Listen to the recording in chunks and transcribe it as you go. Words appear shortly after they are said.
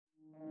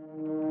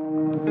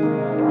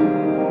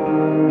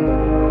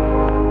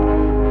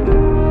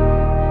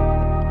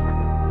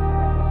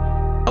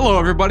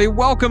everybody.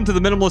 Welcome to the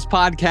Minimalist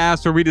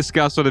Podcast, where we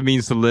discuss what it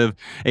means to live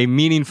a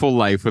meaningful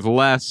life with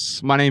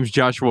less. My name's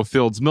Joshua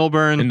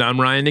Fields-Milburn. And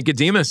I'm Ryan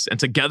Nicodemus. And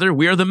together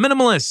we are the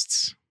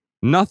Minimalists.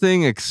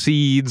 Nothing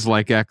exceeds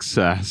like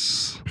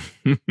excess.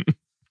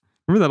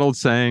 Remember that old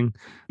saying?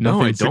 No,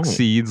 Nothing I don't.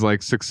 succeeds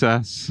like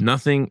success.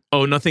 Nothing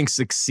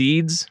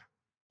succeeds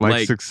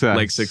Like success.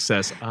 Like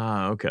success.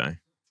 Ah, okay.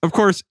 Of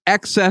course,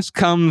 excess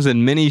comes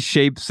in many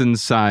shapes and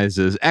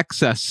sizes.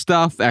 Excess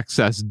stuff,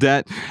 excess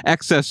debt,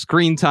 excess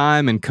screen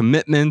time and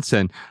commitments,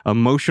 and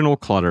emotional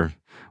clutter.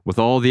 With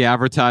all the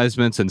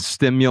advertisements and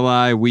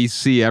stimuli we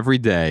see every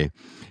day,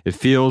 it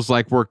feels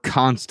like we're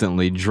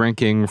constantly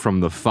drinking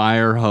from the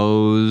fire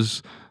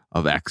hose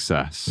of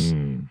excess.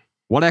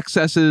 What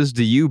excesses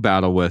do you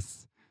battle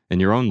with in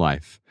your own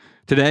life?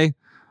 Today,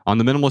 on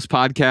the Minimalist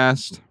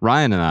Podcast,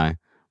 Ryan and I,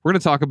 we're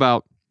going to talk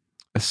about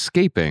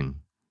escaping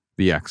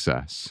the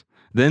excess.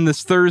 Then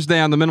this Thursday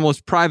on the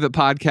Minimalist Private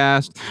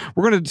Podcast,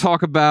 we're going to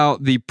talk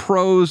about the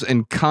pros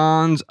and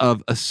cons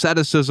of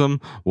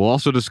asceticism. We'll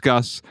also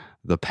discuss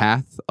the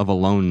path of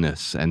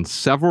aloneness and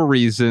several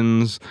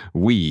reasons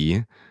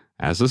we,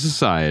 as a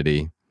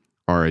society,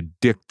 are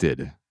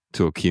addicted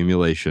to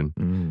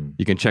accumulation.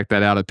 You can check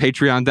that out at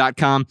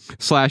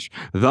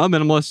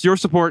patreon.com/theminimalist. Your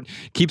support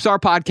keeps our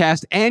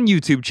podcast and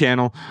YouTube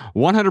channel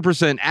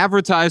 100%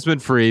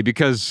 advertisement free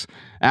because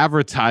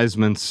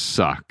advertisements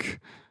suck.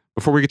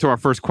 Before we get to our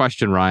first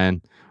question,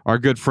 Ryan, our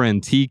good friend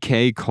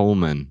TK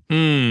Coleman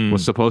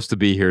was supposed to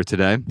be here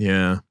today.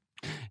 Yeah.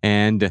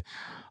 And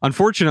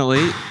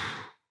unfortunately,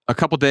 a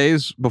couple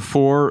days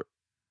before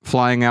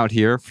flying out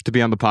here to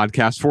be on the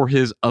podcast for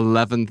his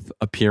 11th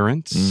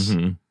appearance,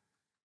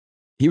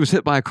 he was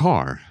hit by a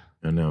car.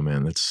 I know,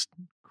 man. That's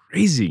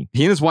crazy.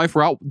 He and his wife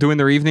were out doing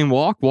their evening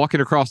walk, walking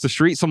across the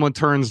street. Someone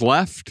turns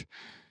left.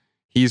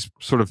 He's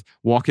sort of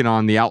walking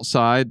on the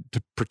outside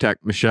to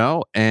protect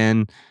Michelle,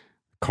 and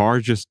car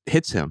just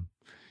hits him.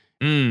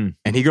 And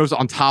he goes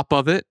on top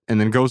of it and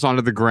then goes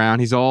onto the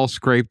ground. He's all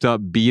scraped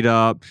up, beat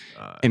up,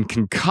 and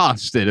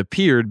concussed, it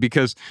appeared,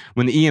 because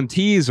when the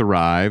EMTs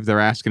arrived, they're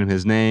asking him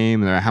his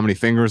name, how many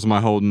fingers am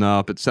I holding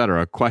up,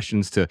 etc.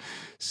 Questions to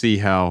see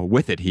how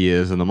with it he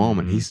is in the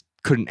moment. He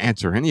couldn't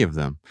answer any of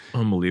them.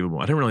 Unbelievable.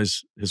 I didn't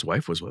realize his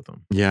wife was with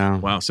him. Yeah.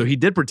 Wow. So he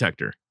did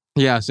protect her.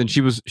 Yes, and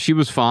she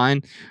was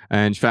fine.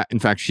 And in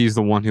fact, she's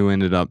the one who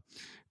ended up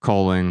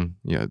calling,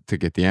 to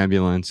get the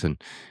ambulance and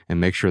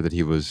make sure that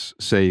he was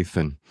safe.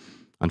 And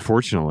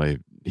unfortunately,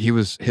 he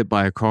was hit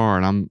by a car,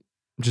 and I'm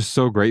just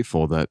so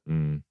grateful that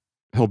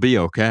he'll be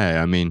okay.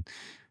 I mean,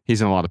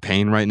 he's in a lot of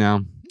pain right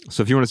now.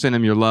 So if you want to send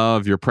him your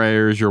love, your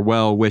prayers, your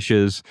well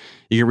wishes,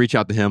 you can reach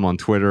out to him on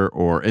Twitter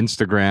or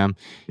Instagram.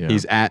 Yeah.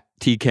 He's at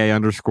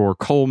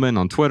TK_Coleman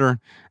on Twitter,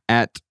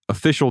 at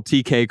official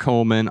TK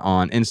Coleman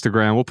on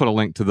Instagram. We'll put a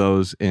link to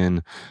those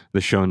in the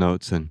show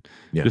notes, and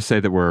just say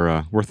that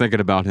we're thinking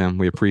about him.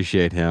 We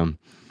appreciate him.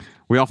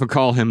 We often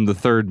call him the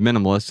third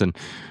minimalist, and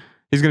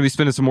he's going to be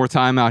spending some more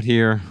time out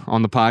here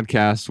on the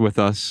podcast with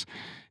us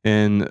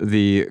in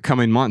the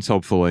coming months,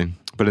 hopefully.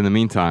 But in the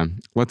meantime,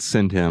 let's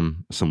send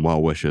him some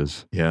well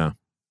wishes. Yeah.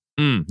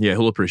 Yeah,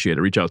 he'll appreciate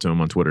it. Reach out to him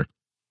on Twitter.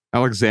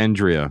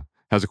 Alexandria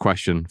has a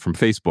question from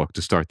Facebook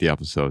to start the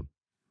episode.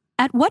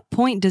 At what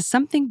point does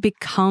something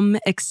become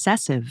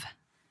excessive?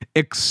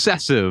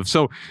 Excessive.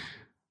 So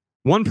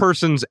one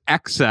person's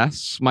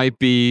excess might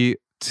be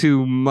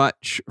too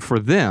much for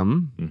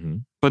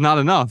them, but not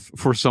enough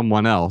for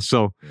someone else.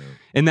 So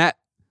in that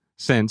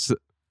sense,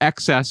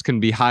 excess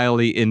can be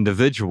highly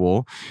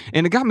individual.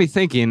 And it got me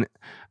thinking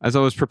as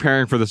I was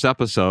preparing for this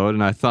episode,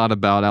 and I thought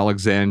about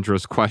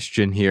Alexandra's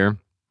question here,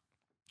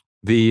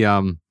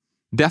 the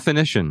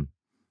definition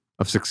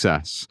of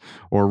success,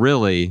 or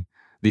really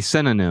the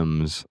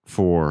synonyms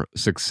for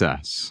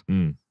success.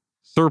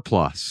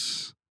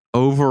 Surplus,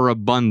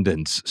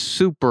 overabundance,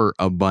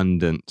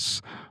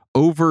 superabundance,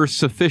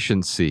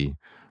 oversufficiency,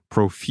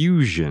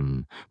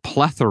 profusion,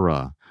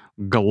 plethora,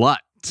 glut.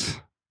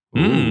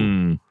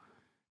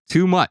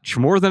 Too much,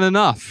 more than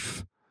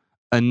enough.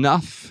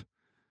 Enough.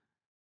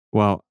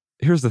 Well,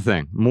 here's the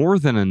thing. More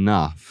than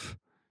enough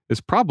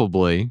is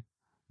probably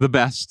the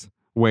best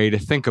way to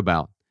think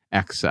about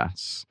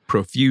excess.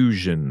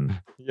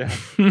 Profusion. Yeah.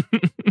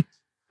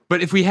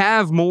 But if we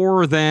have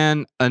more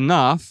than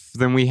enough,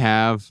 then we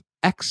have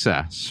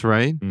excess,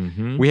 right?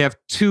 We have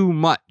too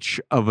much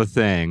of a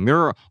thing. There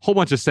are a whole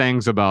bunch of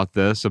sayings about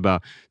this,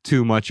 about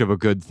too much of a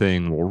good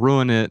thing will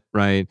ruin it,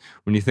 right?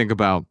 When you think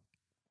about,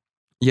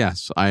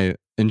 yes, I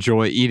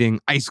enjoy eating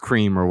ice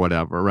cream or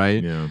whatever,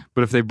 right? Yeah.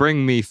 But if they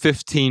bring me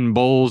 15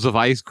 bowls of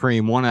ice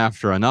cream one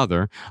after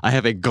another, I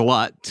have a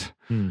glut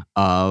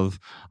of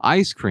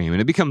ice cream,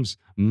 and it becomes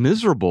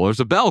miserable. There's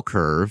a bell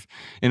curve,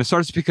 and it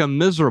starts to become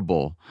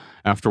miserable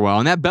after a while.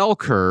 And that bell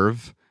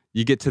curve,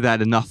 you get to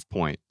that enough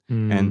point.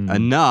 And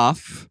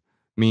enough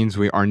means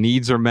our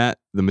needs are met,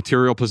 the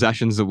material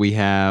possessions that we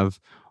have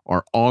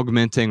are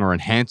augmenting or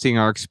enhancing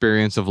our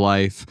experience of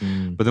life.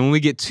 But then when we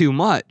get too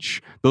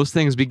much, those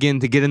things begin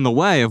to get in the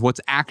way of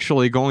what's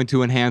actually going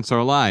to enhance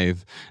our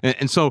life.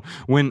 And so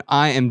when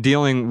I am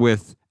dealing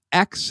with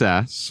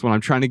excess, when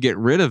I'm trying to get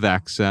rid of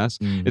excess,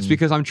 it's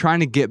because I'm trying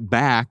to get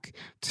back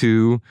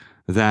to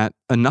that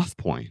enough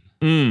point.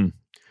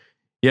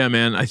 Yeah,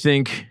 man. I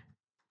think,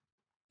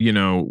 you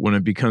know, when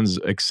it becomes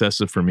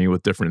excessive for me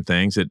with different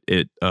things, it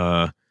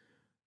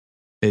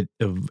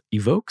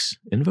evokes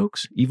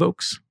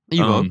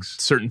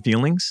certain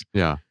feelings.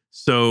 Yeah.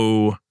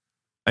 So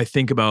I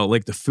think about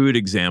like the food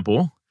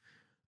example.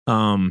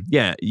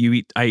 I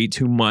eat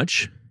too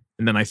much,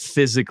 and then I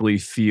physically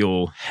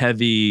feel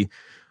heavy.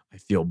 I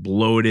feel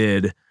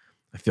bloated.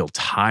 I feel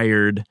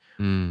tired.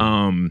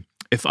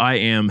 If I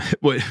am,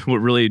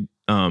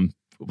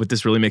 what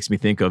this really makes me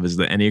think of is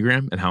the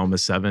Enneagram and how I'm a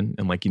 7,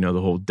 and like, you know,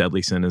 the whole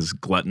deadly sin is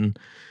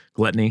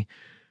gluttony.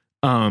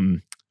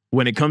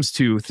 When it comes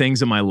to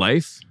things in my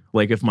life,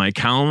 like if my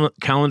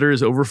calendar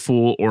is over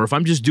full, or if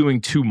I'm just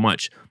doing too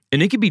much,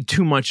 and it could be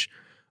too much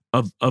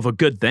of a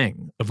good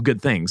thing, of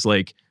good things,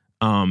 like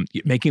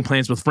making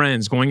plans with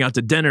friends, going out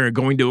to dinner,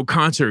 going to a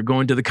concert,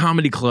 going to the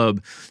comedy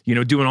club, you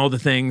know, doing all the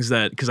things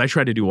that, because I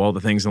try to do all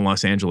the things in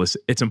Los Angeles.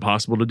 It's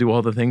impossible to do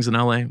all the things in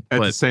LA.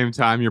 At the same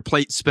time, your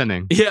plate's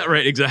spinning. Yeah,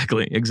 right.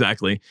 Exactly.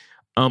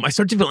 I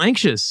start to feel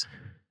anxious.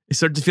 I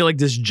start to feel like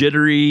this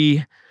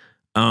jittery,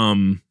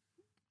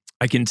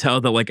 I can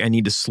tell that like I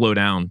need to slow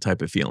down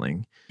type of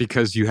feeling.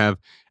 Because you have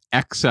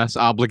excess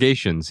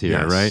obligations here,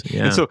 Yes, right?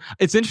 yeah. And so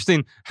it's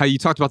interesting how you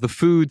talked about the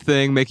food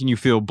thing making you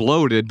feel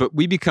bloated, but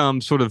we become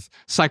sort of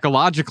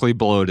psychologically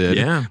bloated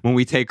when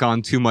we take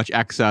on too much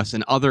excess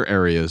in other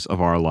areas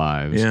of our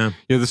lives. Yeah.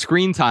 You know, the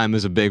screen time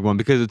is a big one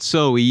because it's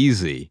so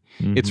easy.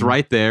 It's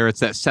right there.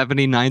 It's that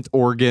 79th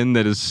organ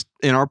that is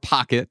in our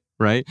pocket.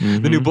 Right?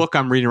 The new book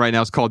I'm reading right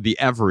now is called The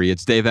Every.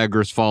 It's Dave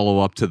Eggers'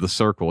 follow-up to The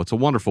Circle. It's a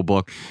wonderful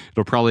book.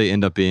 It'll probably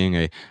end up being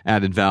a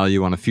added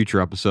value on a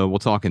future episode. We'll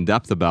talk in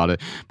depth about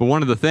it. But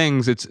one of the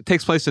things, it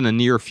takes place in a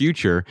near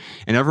future,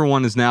 and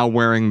everyone is now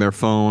wearing their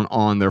phone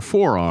on their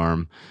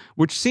forearm,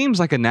 which seems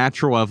like a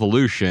natural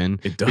evolution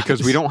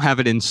because we don't have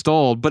it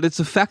installed, but it's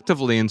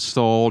effectively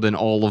installed in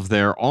all of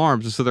their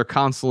arms. So they're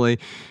constantly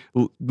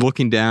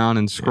looking down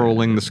and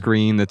scrolling the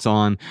screen that's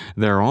on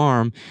their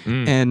arm.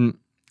 And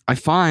I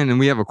find, and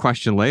we have a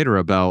question later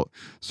about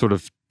sort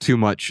of too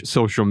much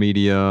social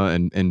media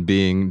and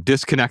being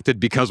disconnected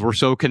because we're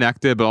so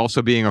connected, but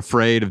also being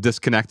afraid of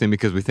disconnecting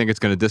because we think it's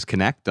going to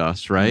disconnect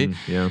us, right?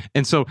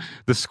 And so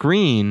the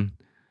screen,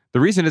 the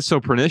reason it's so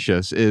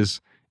pernicious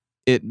is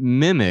it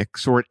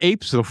mimics or it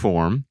apes the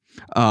form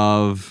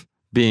of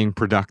being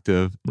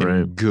productive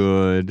and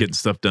good. Getting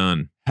stuff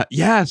done.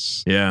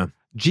 Yes. Yeah.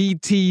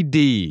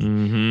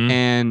 GTD.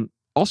 And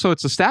also,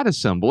 it's a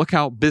status symbol. Look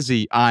how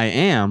busy I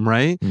am,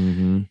 right?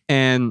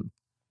 And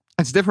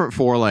it's different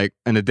for like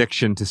an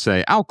addiction to,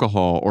 say,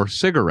 alcohol or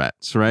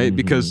cigarettes, right?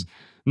 Because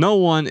no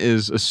one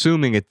is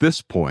assuming at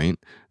this point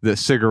that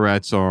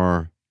cigarettes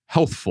are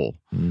healthful.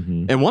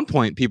 At one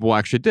point, people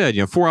actually did.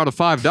 You know, 4 out of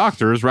 5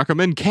 doctors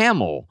recommend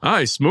Camel.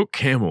 I smoke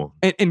Camel.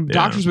 And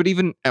doctors would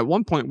even, at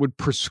one point, would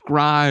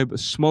prescribe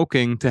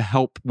smoking to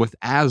help with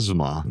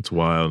asthma. That's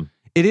wild.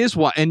 It is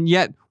wild. And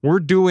yet, we're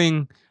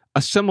doing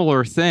a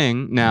similar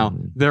thing. Now,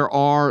 there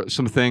are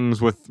some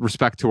things with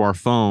respect to our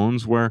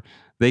phones where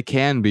they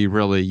can be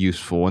really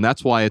useful. And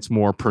that's why it's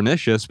more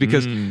pernicious,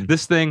 because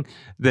this thing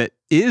that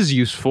is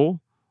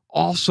useful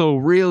also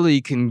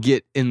really can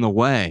get in the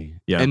way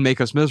and make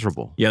us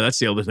miserable. Yeah, that's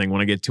the other thing. When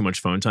I get too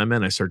much phone time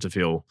in, I start to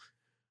feel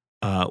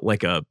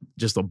like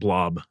just a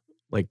blob.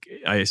 Like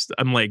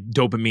I'm like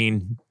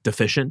dopamine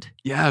deficient.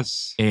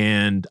 Yes.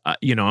 And,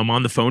 you know, I'm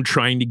on the phone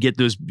trying to get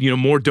those, you know,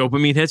 more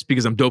dopamine hits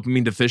because I'm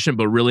dopamine deficient,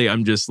 but really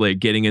I'm just like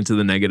getting into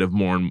the negative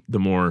more and the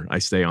more I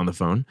stay on the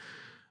phone.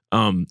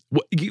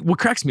 What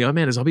cracks me up,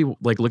 man, is I'll be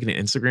like looking at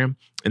Instagram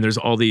and there's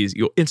all these,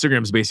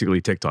 Instagram's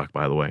basically TikTok,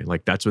 by the way.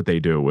 Like that's what they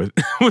do with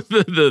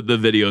the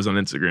videos on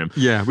Instagram.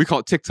 Yeah. We call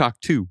it TikTok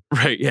too.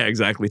 Right. Yeah,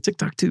 exactly.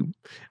 TikTok too.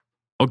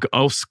 I'll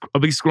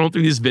be scrolling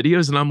through these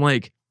videos and I'm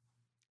like,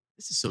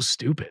 this is so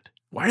stupid.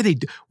 Why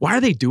are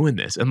they doing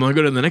this? And then I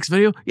go to the next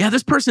video. Yeah,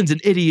 this person's an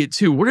idiot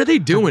too. What are they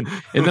doing?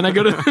 And then I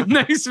go to the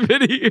next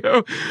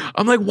video.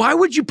 I'm like, why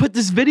would you put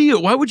this video?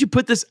 Why would you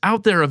put this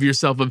out there of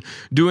yourself of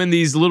doing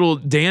these little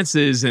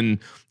dances and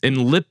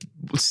lip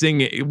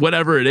singing,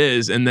 whatever it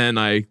is? And then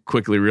I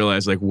quickly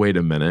realized, like, wait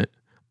a minute,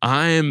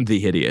 I'm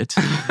the idiot.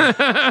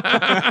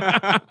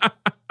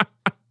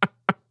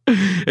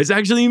 It's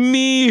actually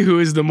me who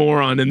is the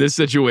moron in this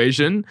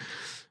situation.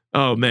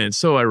 Oh man,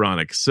 so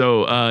ironic.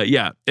 So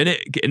yeah, and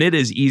it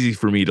is easy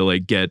for me to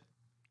like get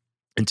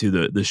into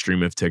the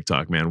stream of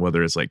TikTok, man,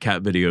 whether it's like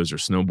cat videos or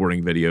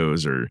snowboarding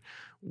videos or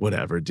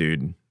whatever,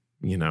 dude.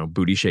 You know,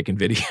 booty shaking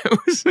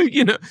videos.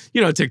 you know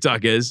what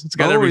TikTok is. It's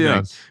got everything.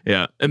 Yes.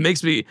 Yeah. It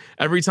makes me,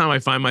 every time I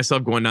find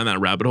myself going down that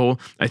rabbit hole,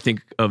 I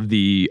think of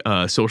the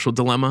Social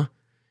Dilemma.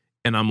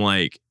 And I'm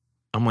like,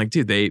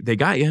 dude, they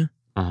got you.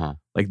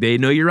 Like they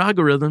know your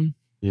algorithm.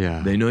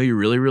 Yeah. They know you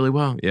really, really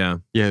well. Yeah.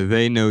 Yeah,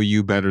 they know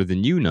you better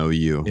than you know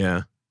you.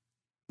 Yeah.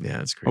 Yeah,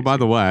 it's crazy. Oh, by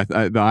the way,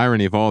 the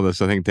irony of all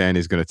this, I think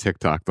Danny's going to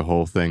TikTok the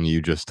whole thing you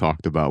just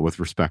talked about with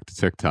respect to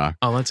TikTok.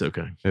 Oh, that's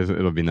okay.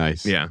 It'll be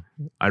nice. Yeah.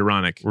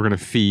 Ironic. We're going to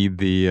feed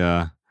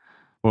the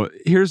Well,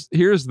 here's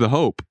the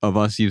hope of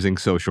us using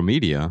social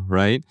media,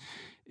 right?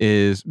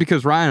 Is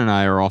because Ryan and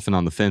I are often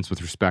on the fence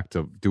with respect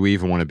to, do we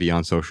even want to be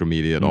on social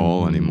media at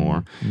all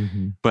anymore?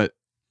 But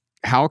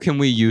how can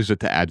we use it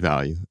to add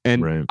value?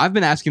 And I've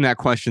been asking that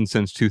question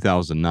since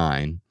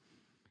 2009.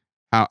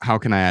 How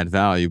can I add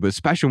value? But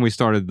especially when we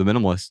started the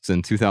Minimalists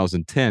in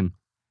 2010,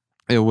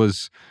 it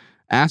was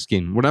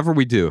asking, whatever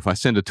we do, if I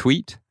send a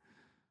tweet,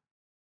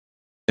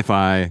 if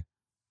I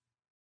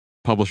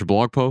publish a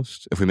blog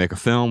post, if we make a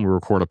film, we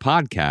record a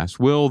podcast,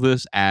 will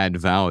this add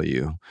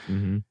value?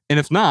 And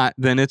if not,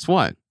 then it's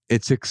what?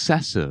 It's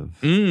excessive.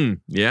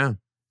 Yeah.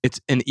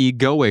 It's an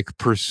egoic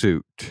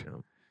pursuit. Yeah.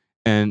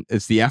 And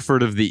it's the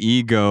effort of the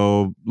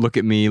ego, look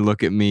at me,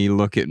 look at me,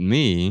 look at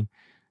me.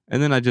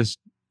 And then I just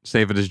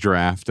save it as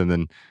draft and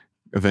then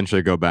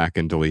eventually go back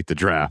and delete the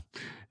draft.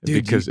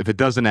 Dude, because if it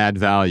doesn't add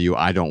value,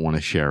 I don't want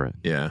to share it.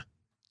 Yeah.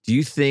 Do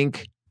you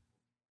think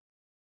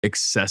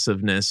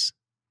excessiveness,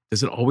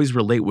 does it always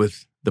relate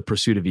with the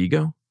pursuit of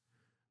ego?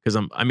 Because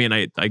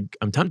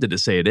I'm tempted to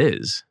say it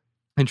is.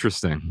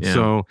 Interesting. Yeah.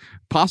 So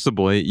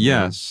possibly,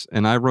 yes.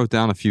 And I wrote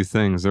down a few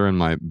things. They're in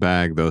my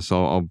bag though,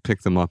 so I'll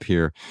pick them up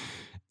here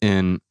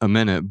in a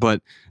minute.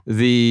 But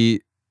the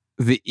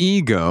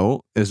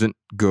ego isn't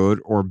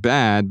good or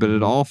bad, but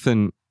it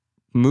often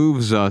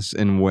moves us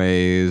in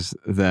ways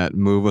that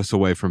move us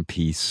away from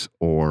peace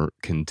or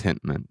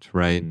contentment,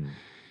 right?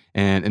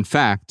 And in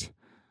fact,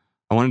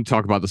 I wanted to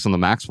talk about this on the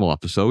Maximal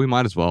episode. We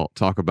might as well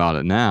talk about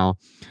it now.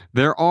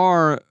 There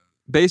are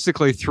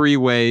basically 3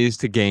 ways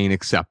to gain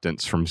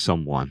acceptance from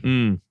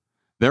someone.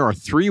 There are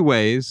 3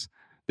 ways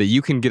that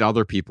you can get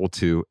other people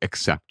to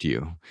accept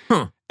you.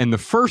 And the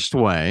first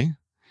way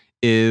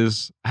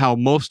is how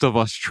most of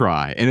us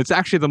try. And it's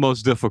actually the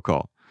most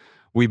difficult.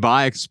 We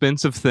buy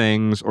expensive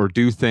things or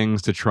do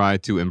things to try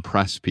to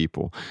impress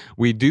people.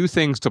 We do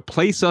things to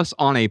place us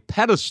on a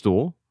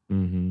pedestal.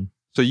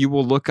 So you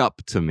will look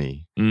up to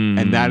me.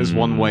 And that is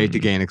one way to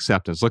gain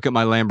acceptance. Look at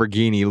my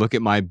Lamborghini. Look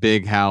at my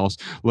big house.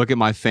 Look at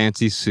my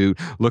fancy suit.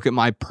 Look at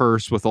my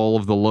purse with all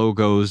of the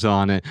logos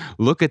on it.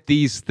 Look at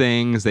these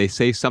things. They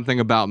say something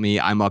about me.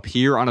 I'm up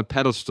here on a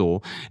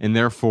pedestal, and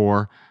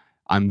therefore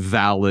I'm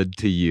valid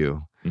to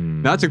you.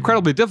 Now, it's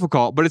incredibly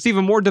difficult, but it's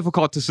even more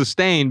difficult to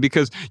sustain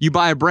because you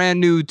buy a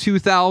brand new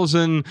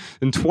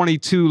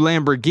 2022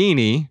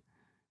 Lamborghini,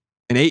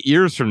 and 8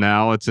 years from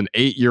now, it's an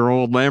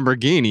 8-year-old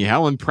Lamborghini.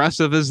 How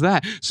impressive is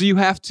that? So you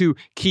have to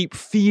keep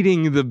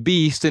feeding the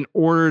beast in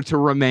order to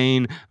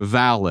remain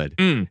valid.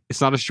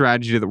 It's not a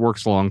strategy that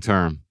works long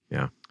term.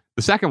 Yeah.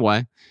 The second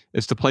way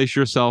is to place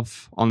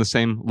yourself on the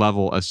same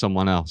level as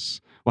someone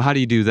else. Well, how do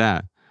you do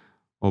that?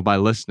 Well, by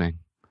listening,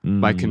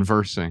 by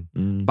conversing,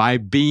 by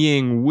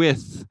being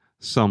with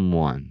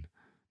someone.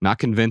 Not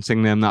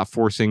convincing them, not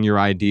forcing your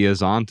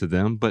ideas onto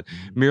them, but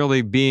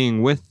merely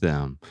being with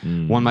them.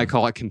 One might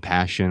call it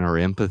compassion or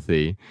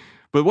empathy.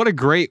 But what a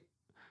great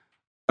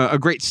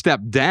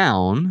step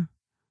down.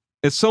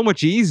 It's so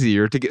much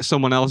easier to get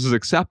someone else's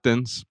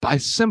acceptance by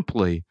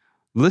simply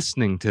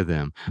listening to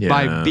them,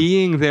 by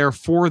being there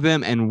for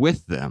them and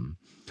with them,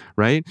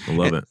 right? I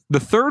love it. The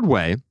third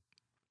way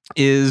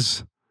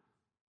is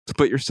to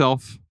put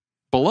yourself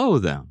below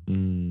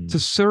them, to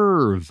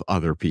serve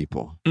other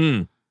people.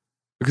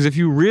 Because if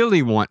you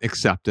really want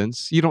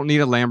acceptance, you don't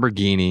need a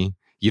Lamborghini,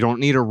 you don't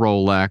need a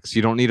Rolex,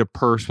 you don't need a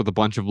purse with a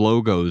bunch of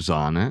logos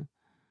on it.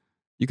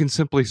 You can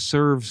simply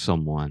serve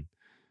someone.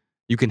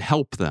 You can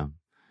help them.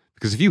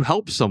 Because if you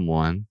help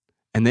someone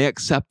and they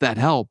accept that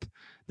help,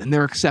 then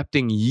they're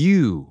accepting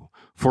you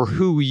for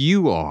who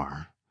you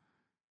are.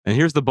 And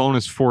here's the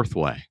bonus 4th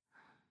way.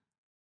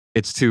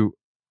 It's to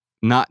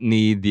not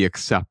need the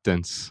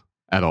acceptance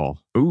at all.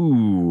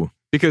 Ooh.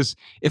 Because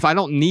if I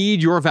don't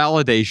need your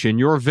validation,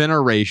 your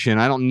veneration,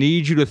 I don't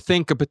need you to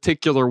think a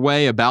particular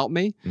way about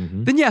me,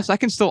 then yes, I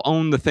can still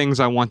own the things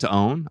I want to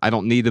own. I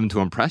don't need them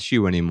to impress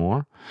you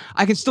anymore.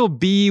 I can still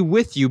be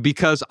with you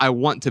because I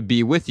want to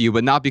be with you,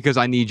 but not because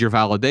I need your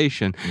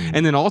validation.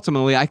 And then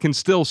ultimately, I can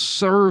still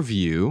serve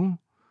you.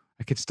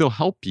 I can still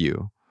help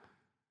you.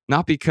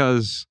 Not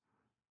because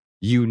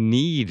you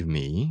need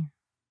me,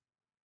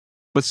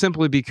 but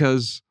simply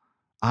because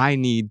I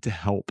need to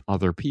help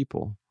other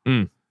people.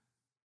 And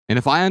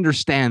if I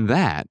understand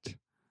that,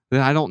 then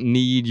I don't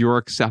need your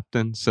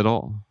acceptance at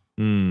all.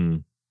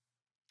 I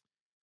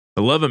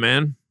love it,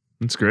 man.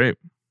 That's great.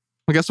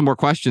 We got some more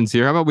questions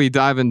here. How about we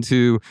dive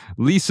into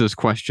Lisa's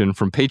question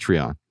from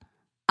Patreon?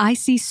 I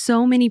see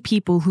so many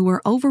people who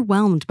are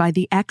overwhelmed by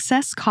the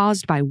excess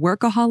caused by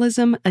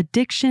workaholism,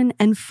 addiction,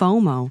 and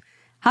FOMO.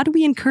 How do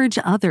we encourage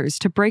others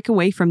to break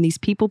away from these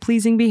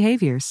people-pleasing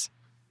behaviors?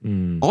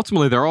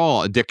 Ultimately, they're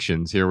all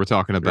addictions here we're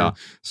talking about.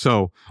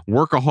 So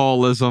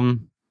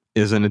workaholism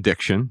is an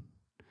addiction.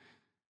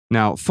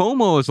 Now,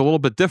 FOMO is a little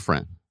bit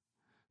different.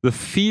 The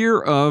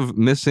fear of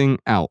missing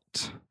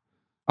out.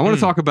 I want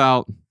to talk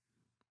about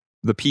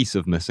the peace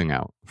of missing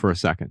out for a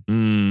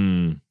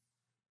second.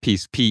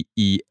 Peace,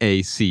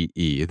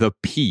 P-E-A-C-E. The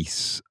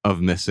peace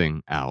of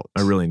missing out.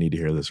 I really need to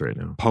hear this right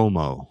now.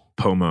 POMO.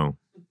 POMO.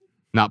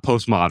 not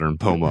postmodern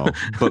POMO,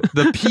 but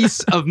the piece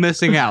of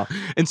missing out.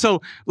 And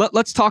so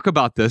let's talk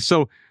about this.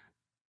 So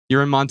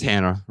you're in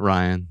Montana,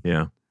 Ryan.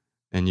 Yeah.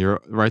 And you're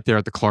right there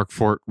at the Clark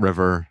Fork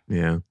River.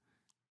 Yeah.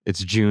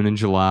 It's June and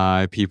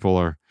July. People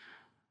are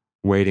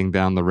wading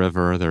down the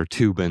river. They're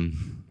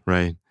tubing,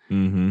 right?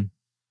 Mm-hmm.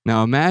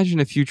 Now imagine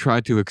if you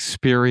tried to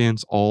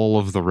experience all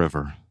of the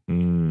river.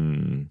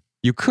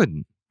 You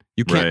couldn't.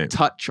 You can't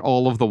touch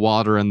all of the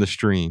water in the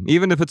stream.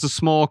 Even if it's a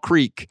small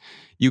creek,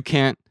 you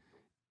can't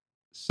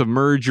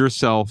submerge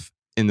yourself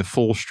in the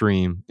full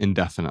stream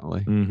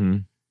indefinitely. Mm-hmm.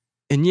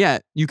 And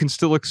yet you can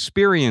still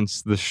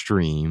experience the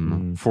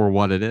stream for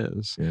what it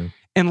is. Yeah.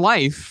 And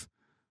life,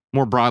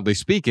 more broadly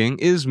speaking,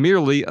 is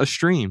merely a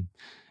stream.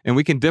 And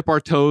we can dip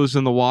our toes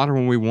in the water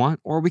when we want,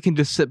 or we can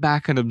just sit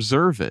back and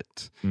observe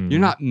it. You're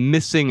not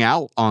missing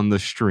out on the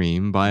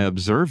stream by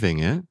observing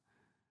it.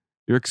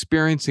 You're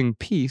experiencing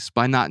peace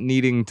by not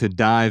needing to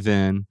dive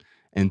in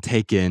and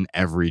take in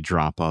every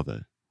drop of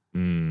it.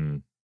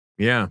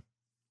 Yeah.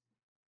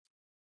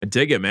 I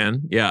dig it,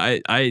 man. Yeah,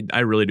 I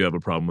really do have a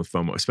problem with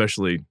FOMO,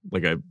 especially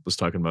like I was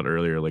talking about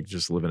earlier, like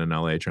just living in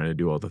LA, trying to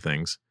do all the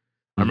things.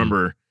 I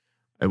remember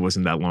it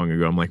wasn't that long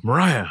ago. I'm like,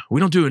 Mariah, we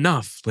don't do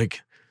enough.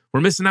 Like, we're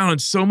missing out on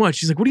so much.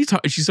 She's like, what are you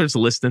talking? She starts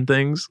listing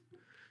things.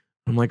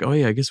 I'm like, oh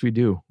yeah, I guess we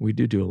do. We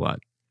do a lot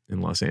in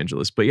Los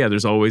Angeles. But yeah,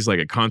 there's always like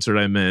a concert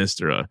I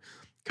missed, or a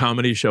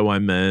comedy show I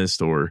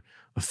missed, or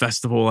a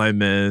festival I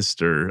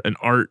missed, or an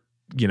art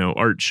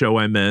show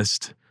I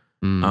missed.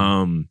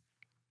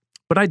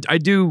 But I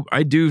do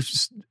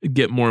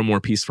get more and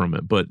more peace from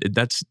it. But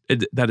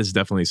that is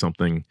definitely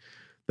something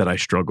that I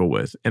struggle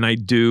with. And I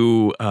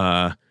do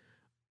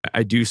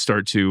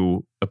start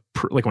to,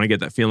 like when I get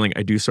that feeling,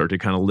 I do start to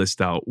kind of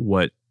list out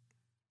what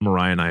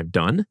Mariah and I have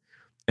done.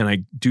 And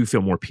I do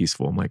feel more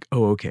peaceful. I'm like,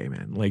 oh, okay,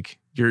 man. Like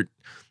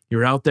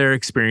you're out there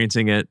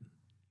experiencing it.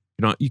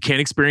 You can't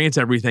experience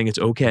everything. It's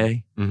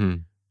okay. Yeah.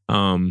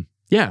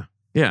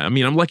 I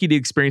mean, I'm lucky to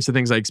experience the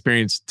things I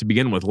experienced to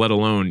begin with, let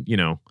alone,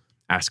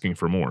 asking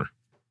for more.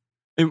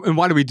 And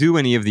why do we do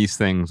any of these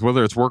things?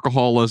 Whether it's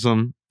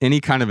workaholism, any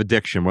kind of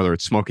addiction, whether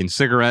it's smoking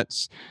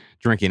cigarettes,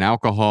 drinking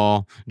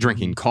alcohol,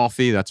 drinking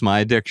coffee, that's my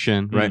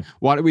addiction, right?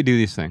 Why do we do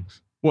these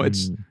things? Well,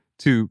 it's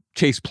to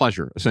chase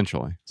pleasure,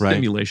 essentially, right?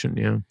 Stimulation,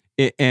 yeah.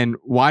 And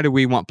why do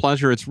we want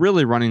pleasure? It's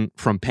really running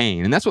from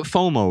pain. And that's what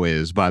FOMO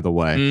is, by the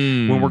way.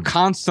 When we're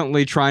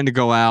constantly trying to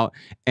go out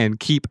and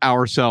keep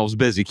ourselves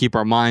busy, keep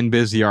our mind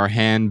busy, our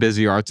hand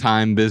busy, our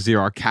time busy,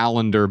 our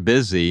calendar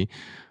busy,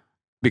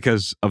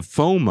 because of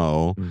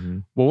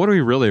FOMO, well, what are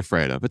we really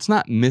afraid of? It's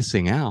not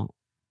missing out.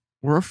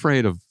 We're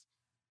afraid of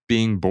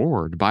being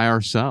bored by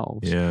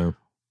ourselves. Yeah.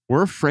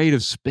 We're afraid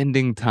of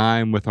spending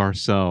time with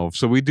ourselves.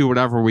 So we do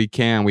whatever we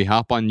can. We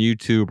hop on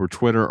YouTube or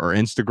Twitter or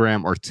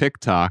Instagram or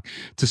TikTok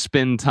to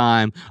spend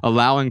time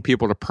allowing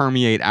people to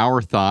permeate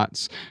our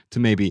thoughts, to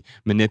maybe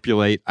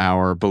manipulate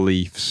our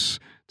beliefs,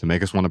 to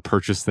make us want to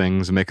purchase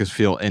things and make us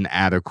feel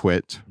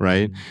inadequate,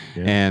 right?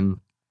 Yeah. And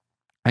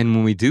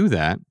when we do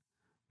that,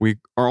 we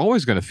are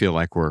always going to feel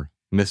like we're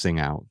missing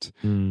out.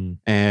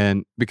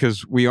 And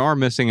because we are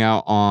missing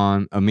out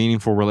on a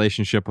meaningful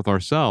relationship with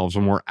ourselves,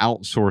 and we're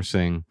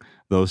outsourcing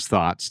those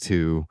thoughts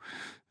to,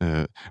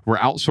 we're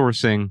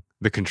outsourcing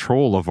the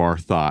control of our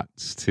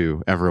thoughts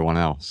to everyone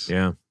else.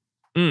 Yeah.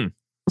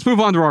 Let's move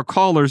on to our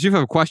callers. If you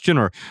have a question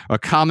or a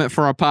comment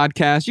for our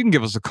podcast, you can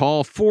give us a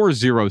call,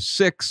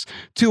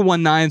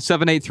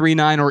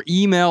 406-219-7839, or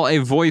email a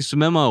voice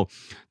memo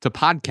to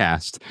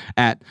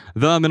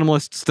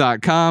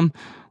podcast@theminimalists.com.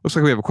 Looks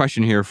like we have a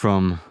question here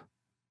from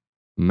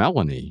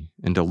Melanie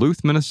in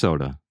Duluth,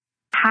 Minnesota.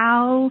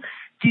 How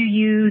do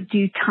you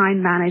do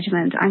time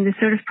management? I'm the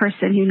sort of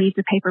person who needs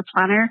a paper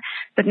planner,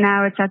 but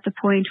now it's at the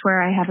point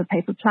where I have a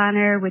paper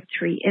planner with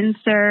 3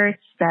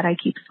 inserts that I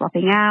keep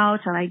swapping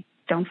out, and I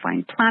don't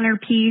find planner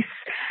peace.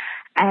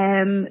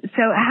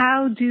 So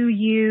how do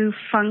you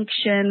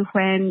function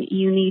when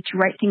you need to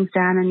write things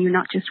down and you're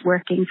not just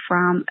working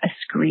from a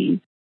screen?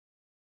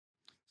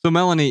 So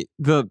Melanie,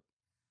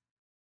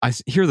 I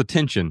hear the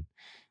tension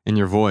in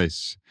your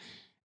voice,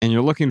 and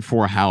you're looking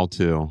for a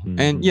how-to.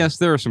 And yes,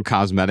 there are some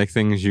cosmetic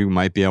things you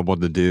might be able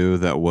to do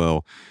that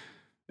will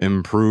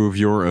improve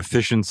your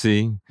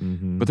efficiency,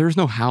 but there's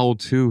no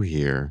how-to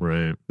here.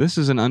 Right. This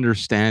is an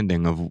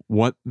understanding of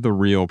what the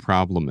real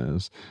problem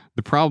is.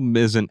 The problem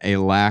isn't a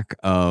lack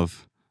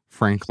of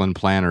Franklin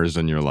planners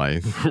in your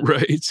life.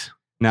 Right.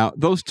 Now,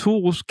 those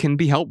tools can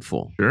be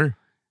helpful. Sure.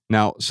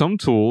 Now, some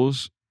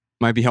tools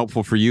might be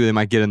helpful for you. They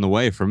might get in the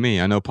way for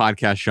me. I know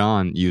Podcast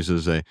Sean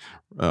uses a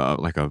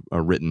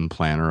written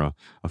planner,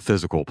 a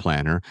physical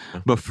planner.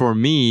 But for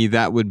me,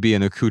 that would be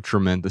an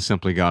accoutrement that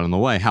simply got in the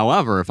way.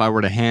 However, if I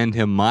were to hand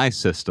him my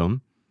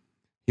system,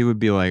 he would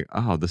be like,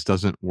 oh, this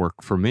doesn't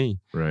work for me.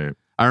 Right.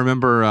 I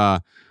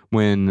remember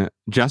when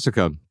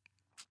Jessica,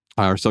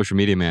 our social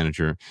media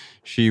manager,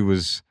 she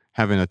was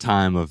having a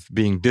time of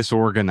being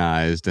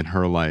disorganized in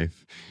her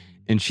life.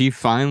 And she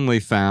finally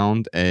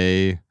found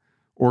a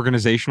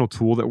organizational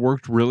tool that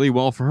worked really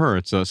well for her.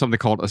 It's something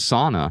called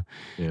Asana.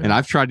 Yeah. And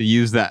I've tried to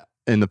use that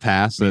in the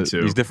past,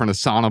 these different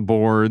Asana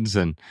boards,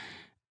 and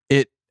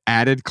it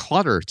added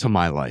clutter to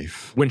my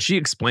life. When she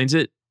explains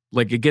it,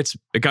 like it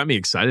got me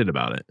excited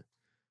about it.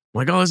 I'm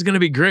like, oh, it's going to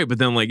be great. But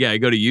then like, yeah, I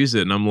go to use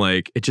it and I'm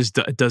like, it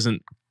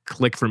doesn't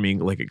click for me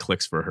like it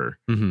clicks for her.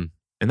 Mm-hmm.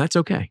 And that's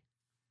okay.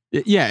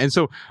 Yeah. And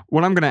so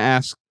what I'm going to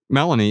ask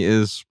Melanie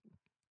is,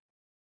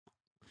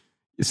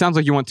 it sounds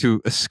like you want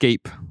to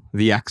escape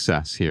the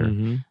excess here.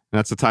 Mm-hmm.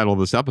 That's the title of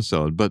this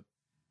episode. But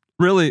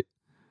really,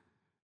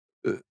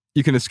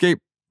 you can escape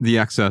the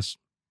excess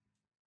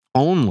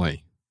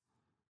only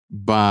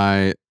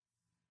by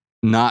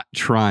not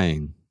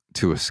trying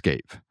to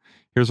escape.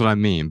 Here's what I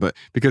mean. But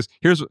because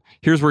here's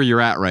where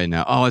you're at right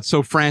now. Oh, it's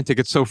so frantic.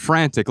 It's so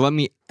frantic. Let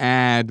me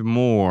add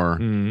more.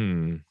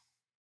 Mm-hmm.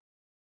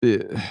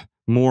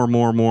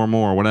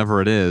 More,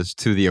 whatever it is,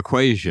 to the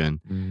equation,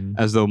 mm-hmm.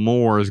 as though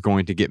more is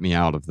going to get me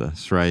out of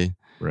this, right?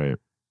 Right.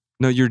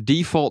 No, your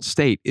default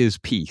state is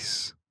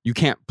peace. You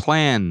can't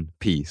plan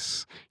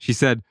peace. She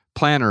said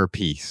planner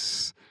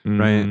peace,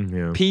 right?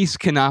 Yeah. Peace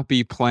cannot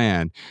be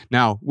planned.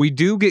 Now, we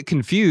do get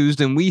confused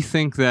and we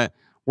think that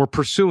we're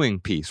pursuing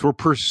peace. We're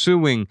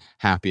pursuing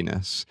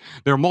happiness.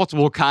 There are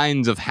multiple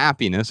kinds of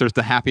happiness. There's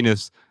the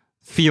happiness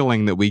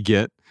feeling that we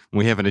get when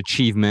we have an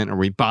achievement or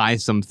we buy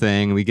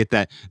something and we get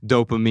that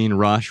dopamine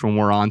rush when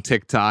we're on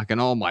TikTok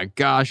and oh my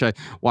gosh, I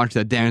watched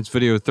that dance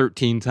video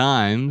 13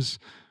 times.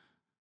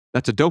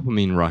 That's a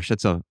dopamine rush.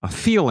 That's a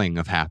feeling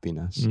of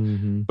happiness.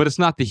 Mm-hmm. But it's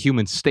not the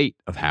human state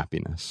of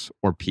happiness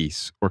or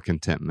peace or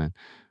contentment,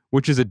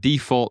 which is a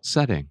default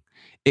setting.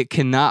 It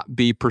cannot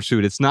be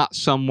pursued. It's not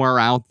somewhere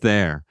out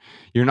there.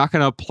 You're not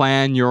going to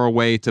plan your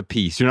way to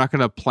peace. You're not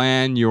going to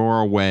plan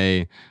your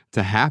way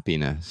to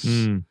happiness.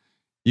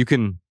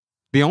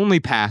 The only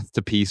path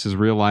to peace is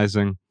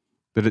realizing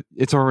that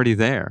it's already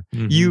there.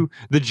 Mm-hmm.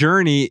 The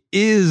journey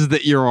is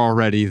that you're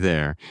already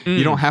there.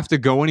 You don't have to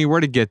go anywhere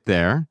to get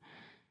there.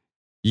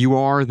 You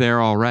are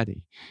there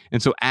already.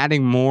 And so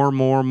adding more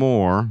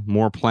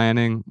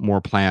planning, more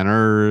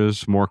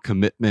planners, more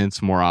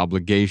commitments, more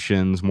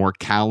obligations, more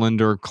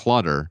calendar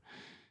clutter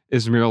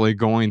is merely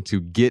going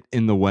to get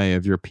in the way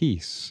of your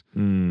peace.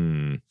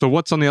 So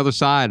what's on the other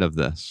side of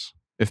this?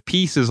 If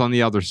peace is on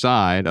the other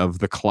side of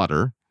the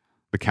clutter,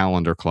 the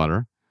calendar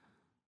clutter,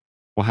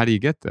 well, how do you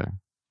get there?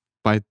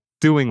 By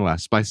doing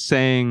less, by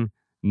saying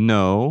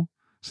no,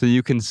 so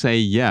you can say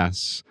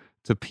yes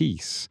to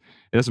peace.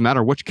 It doesn't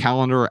matter which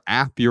calendar or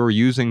app you're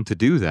using to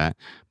do that,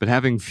 but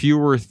having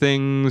fewer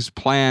things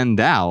planned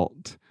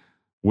out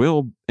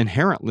will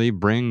inherently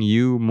bring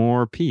you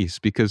more peace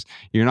because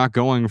you're not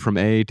going from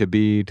A to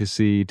B to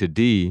C to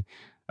D.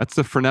 That's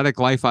the frenetic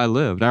life I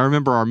lived. I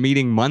remember our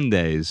meeting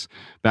Mondays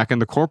back in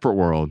the corporate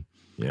world.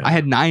 Yeah. I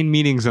had 9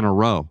 meetings in a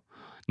row.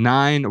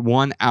 9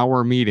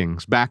 1-hour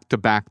meetings back to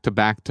back to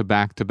back to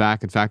back to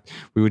back. In fact,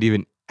 we would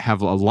even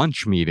have a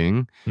lunch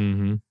meeting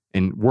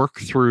and work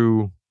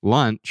through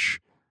lunch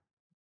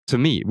to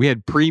meet. We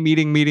had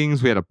pre-meeting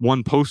meetings. We had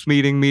one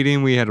post-meeting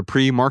meeting. We had a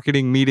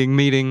pre-marketing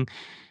meeting.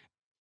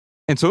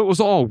 And so it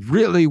was all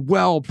really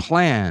well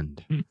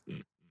planned,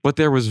 but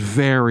there was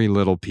very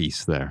little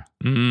peace there.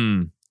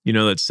 You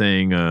know that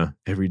saying,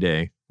 every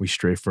day we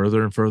stray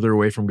further and further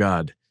away from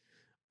God.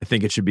 I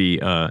think it should be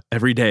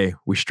every day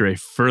we stray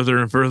further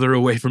and further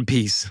away from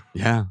peace.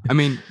 Yeah. I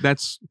mean, they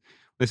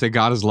say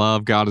God is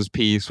love, God is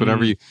peace,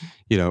 whatever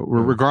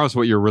regardless of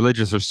what your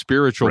religious or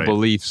spiritual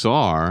beliefs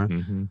are,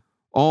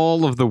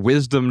 all of the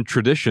wisdom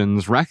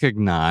traditions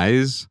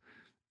recognize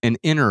an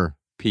inner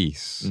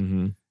peace,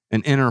 an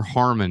inner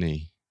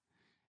harmony.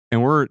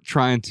 And we're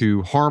trying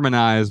to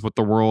harmonize with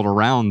the world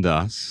around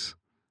us,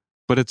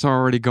 but it's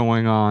already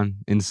going on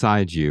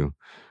inside you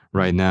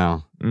right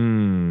now.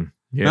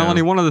 Yeah.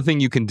 Melanie, one other thing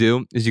you can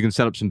do is you can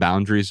set up some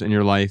boundaries in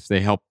your life.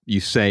 They help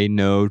you say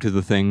no to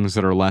the things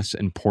that are less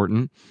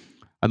important.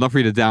 I'd love for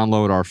you to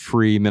download our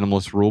free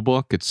Minimalist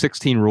Rulebook. It's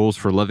 16 Rules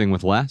for Living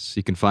with Less.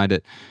 You can find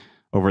it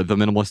over at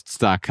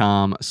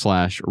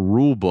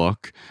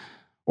theminimalists.com/rulebook.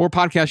 Or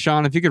Podcast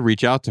Sean, if you could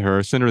reach out to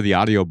her, send her the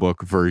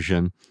audiobook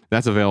version.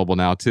 That's available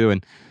now too.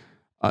 And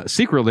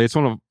secretly, it's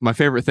one of my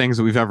favorite things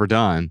that we've ever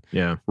done.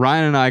 Yeah.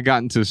 Ryan and I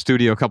got into the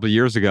studio a couple of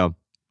years ago,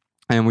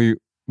 and we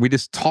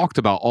just talked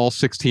about all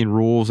 16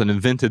 rules and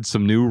invented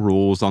some new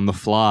rules on the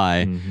fly.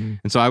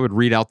 And so I would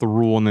read out the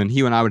rule, and then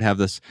he and I would have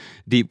this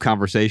deep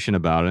conversation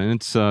about it. And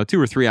it's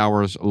 2 or 3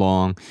 hours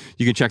long.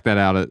 You can check that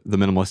out at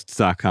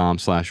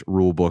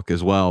theminimalists.com/rulebook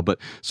as well. But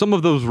some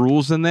of those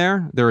rules in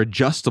there, they're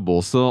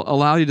adjustable. So they'll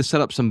allow you to set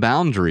up some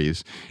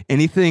boundaries.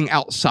 Anything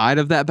outside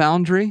of that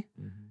boundary,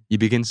 you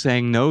begin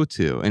saying no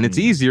to. And it's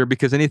easier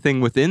because anything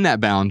within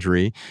that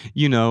boundary,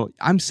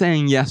 I'm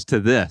saying yes to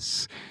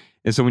this.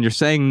 And so when you're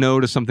saying no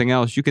to something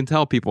else, you can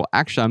tell people,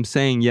 actually, I'm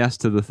saying yes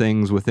to the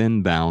things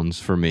within bounds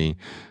for me.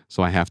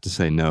 So I have to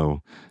say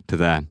no to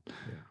that.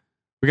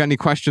 We got any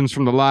questions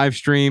from the live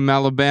stream,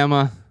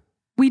 Alabama?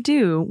 We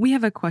do. We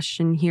have a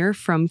question here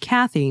from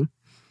Kathy.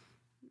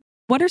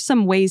 What are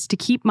some ways to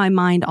keep my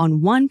mind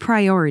on one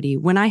priority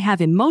when I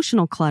have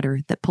emotional clutter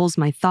that pulls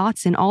my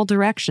thoughts in all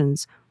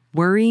directions?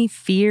 Worry,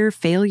 fear,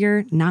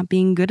 failure, not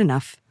being good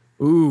enough.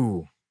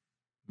 Ooh,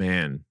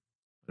 man.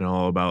 And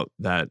all about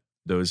that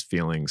those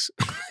feelings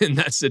in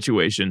that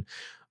situation.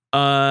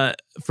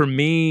 For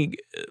me,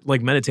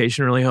 like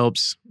meditation really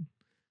helps.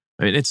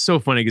 I mean, it's so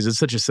funny because it's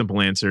such a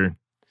simple answer,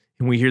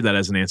 and we hear that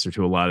as an answer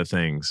to a lot of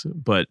things.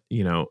 But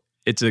you know,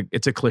 it's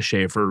a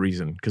cliche for a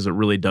reason, because it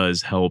really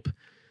does helps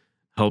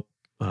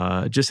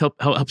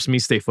me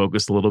stay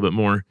focused a little bit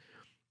more.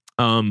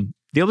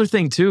 The other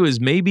thing too is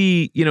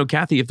maybe, you know,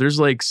 Kathy, if there's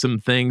like some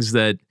things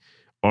that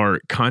are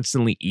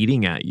constantly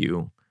eating at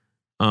you,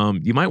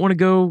 you might want to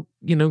go,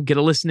 you know, get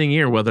a listening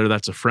ear, whether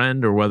that's a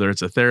friend or whether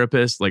it's a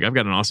therapist. Like I've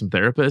got an awesome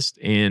therapist,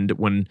 and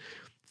when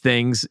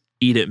things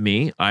eat at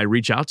me, I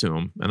reach out to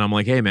him and I'm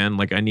like, hey man,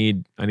 like I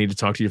need to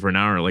talk to you for an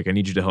hour. Like I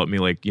need you to help me,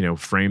 like, you know,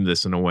 frame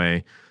this in a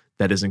way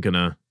that isn't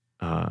gonna,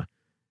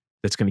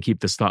 that's gonna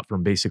keep this thought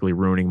from basically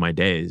ruining my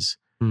days.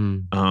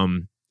 And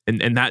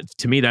that,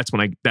 to me, that's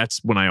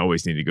when I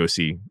always need to go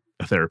see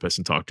a therapist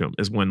and talk to him,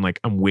 is when like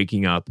I'm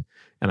waking up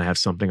and I have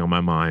something on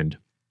my mind.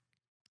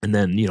 And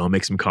then, you know, I'll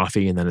make some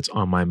coffee and then it's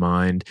on my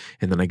mind.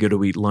 And then I go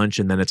to eat lunch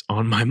and then it's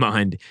on my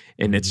mind.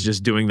 And it's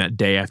just doing that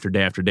day after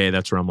day after day.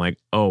 That's where I'm like,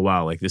 oh,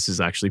 wow, like this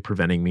is actually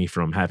preventing me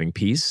from having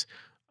peace.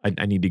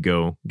 I need to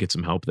go get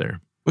some help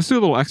there. Let's do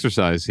a little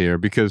exercise here,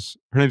 because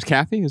her name's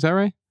Kathy. Is that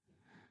right?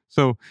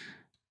 So,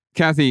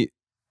 Kathy,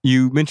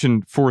 you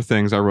mentioned 4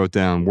 things I wrote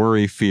down: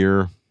 worry,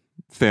 fear,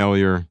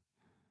 failure,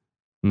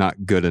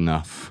 not good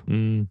enough.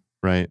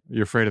 Right?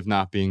 You're afraid of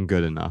not being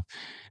good enough.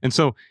 And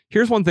so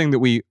here's one thing that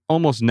we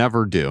almost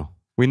never do.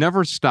 We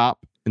never stop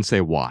and say,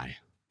 why?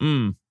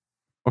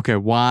 Okay,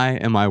 why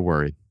am I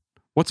worried?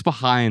 What's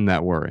behind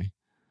that worry?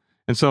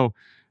 And so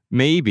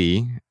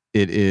maybe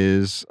it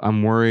is,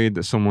 I'm worried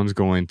that someone's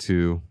going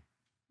to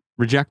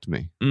reject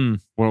me.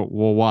 Well,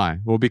 why?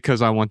 Well,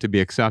 because I want to be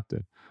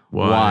accepted.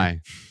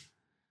 Why?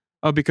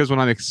 Oh, because when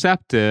I'm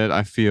accepted,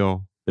 I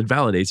feel... It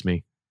validates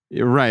me.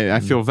 Right.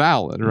 I feel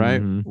valid,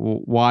 right? Well,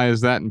 why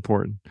is that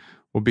important?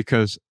 Well,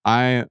 because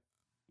I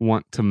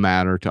want to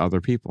matter to other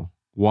people.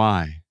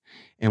 Why?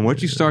 And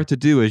what you start to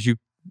do is you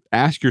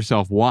ask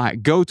yourself why.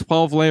 Go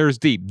 12 layers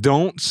deep.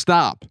 Don't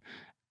stop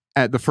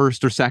at the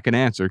first or second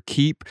answer.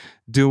 Keep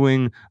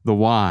doing the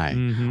why.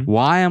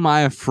 Why am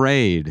I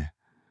afraid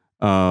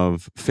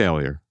of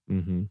failure?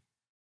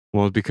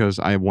 Well, it's because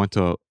I want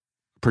to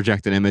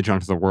project an image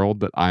onto the world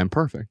that I am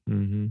perfect.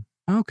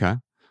 Okay.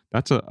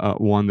 That's a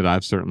one that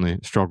I've certainly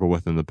struggled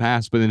with in the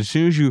past. But then as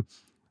soon as you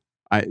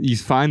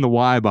find the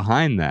why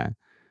behind that,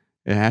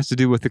 it has to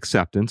do with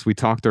acceptance. We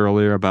talked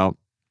earlier about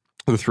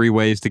the 3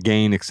 ways to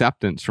gain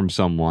acceptance from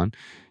someone.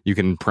 You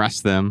can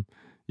impress them,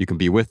 you can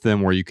be with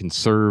them, or you can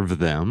serve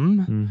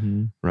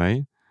them,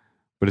 right?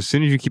 But as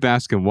soon as you keep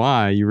asking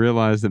why, you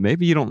realize that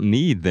maybe you don't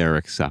need their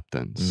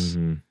acceptance.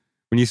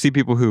 When you see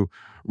people who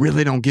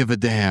really don't give a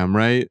damn,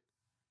 right?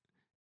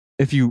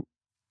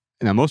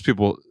 Now, most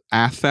people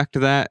affect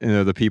that, and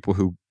they're the people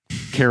who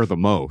care the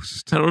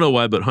most. I don't know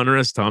why, but Hunter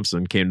S.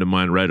 Thompson came to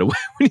mind right away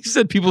when he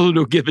said people who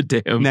don't give a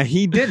damn. Now,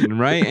 he didn't,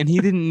 right? And he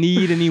didn't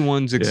need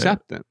anyone's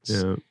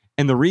acceptance.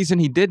 And the reason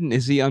he didn't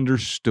is he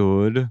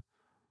understood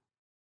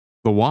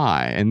the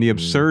why and the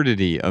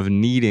absurdity of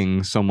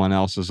needing someone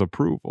else's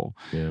approval.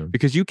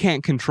 Because you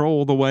can't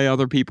control the way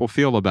other people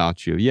feel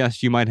about you.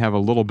 Yes, you might have a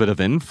little bit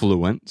of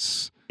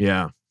influence.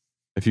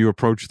 If you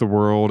approach the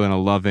world in a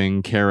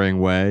loving, caring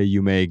way,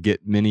 you may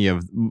get many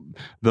of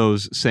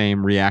those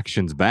same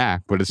reactions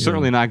back, but it's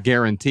certainly not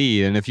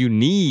guaranteed. And if you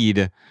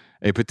need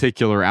a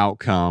particular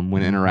outcome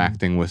when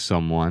interacting with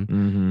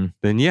someone,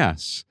 then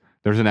yes,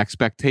 there's an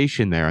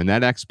expectation there. And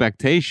that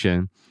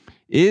expectation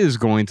is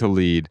going to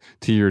lead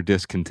to your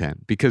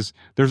discontent, because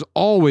there's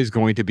always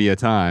going to be a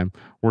time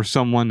where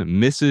someone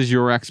misses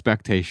your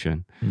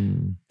expectation.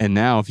 And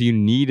now if you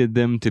needed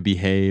them to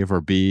behave or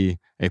be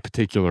a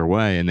particular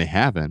way and they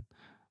haven't,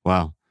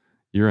 wow,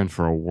 you're in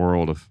for a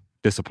world of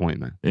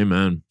disappointment.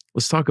 Amen.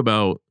 Let's talk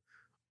about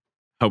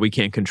how we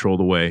can't control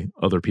the way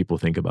other people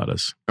think about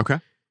us. Okay.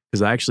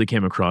 Because I actually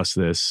came across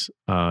this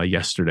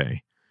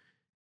yesterday.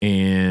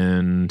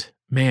 And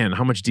man,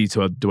 how much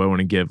detail do I want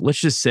to give? I'll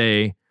just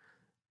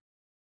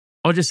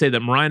say that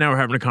Mariah and I were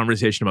having a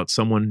conversation about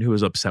someone who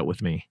was upset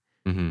with me.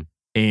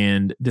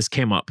 And this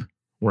came up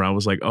where I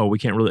was like, oh, I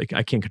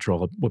can't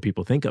control what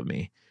people think of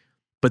me.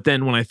 But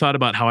then when I thought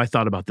about how I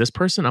thought about this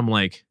person, I'm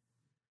like,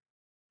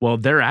 well,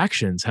 their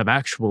actions have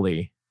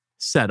actually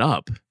set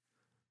up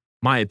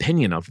my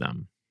opinion of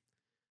them.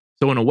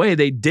 So in a way,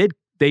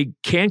 they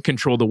can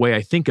control the way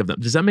I think of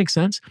them. Does that make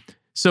sense?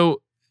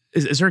 So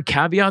is there a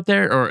caveat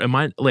there, or am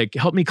I like,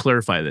 help me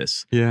clarify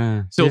this?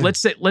 So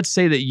let's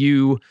say that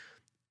you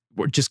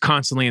were just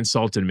constantly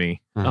insulting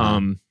me.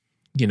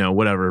 You know,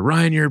 whatever.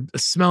 Ryan, you're a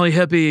smelly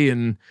hippie,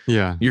 and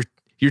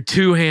you're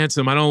too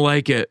handsome. I don't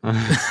like it.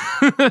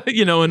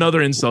 You know, and other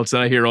insults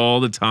that I hear all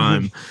the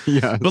time.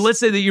 But let's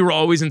say that you were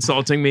always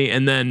insulting me,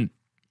 and then,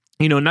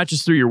 you know, not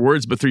just through your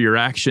words, but through your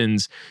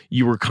actions,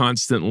 you were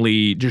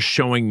constantly just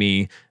showing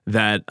me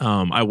that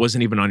I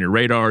wasn't even on your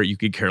radar. You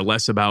could care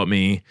less about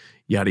me,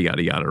 yada,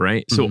 yada, yada,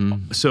 right?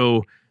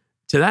 So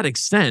to that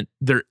extent,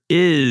 there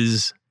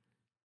is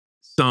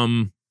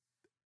some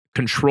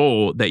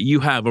control that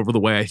you have over the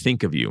way I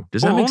think of you.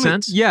 Does that make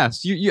sense?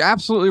 Yes, you're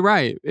absolutely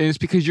right. And it's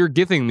because you're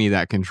giving me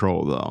that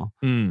control, though.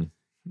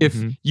 If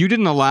you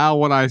didn't allow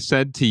what I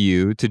said to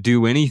you to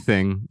do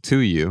anything to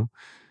you,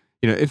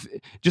 if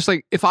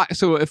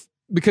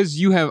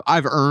because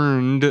I've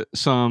earned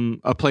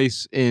a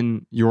place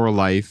in your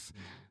life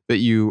that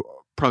you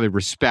probably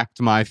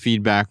respect my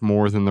feedback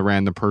more than the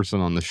random person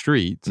on the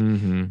street.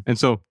 And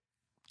so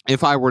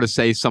if I were to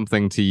say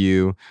something to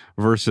you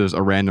versus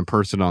a random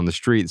person on the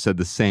street said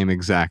the same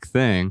exact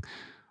thing,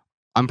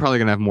 I'm probably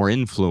going to have more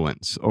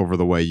influence over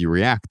the way you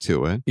react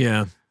to it.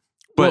 Yeah.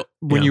 But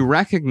when you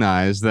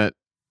recognize that,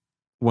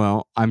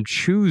 well, I'm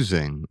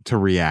choosing to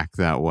react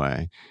that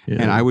way,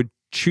 and I would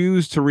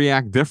choose to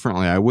react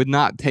differently. I would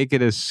not take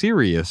it as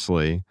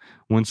seriously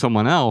when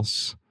someone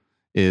else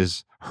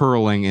is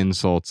hurling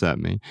insults at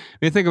me. I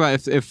mean, think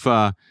about if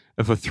a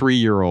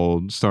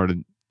 3-year-old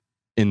started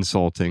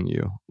insulting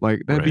you,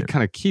 like that'd be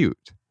kind of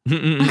cute, right?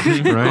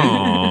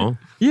 Aww.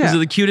 Yeah, these are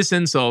the cutest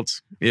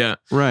insults. Yeah,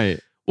 right.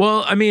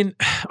 Well, I mean,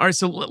 all right.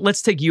 So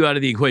let's take you out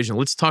of the equation.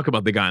 Let's talk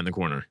about the guy in the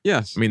corner.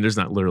 Yes. I mean, there's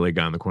not literally a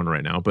guy in the corner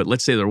right now, but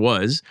let's say there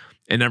was,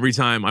 and every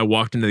time I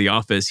walked into the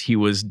office, he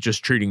was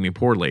just treating me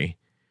poorly.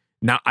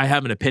 Now I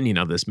have an opinion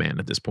of this man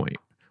at this point,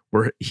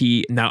 where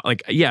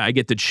I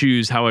get to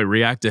choose how I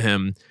react to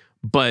him,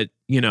 but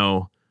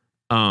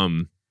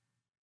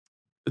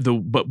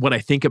but what I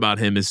think about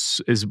him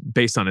is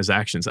based on his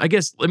actions. I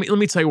guess let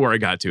me tell you where I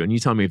got to, and you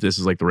tell me if this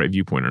is like the right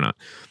viewpoint or not.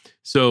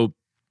 So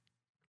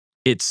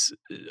it's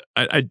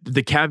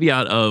the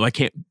caveat of I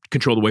can't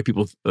control the way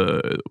people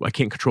I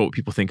can't control what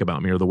people think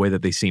about me or the way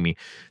that they see me.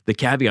 The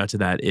caveat to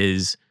that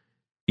is,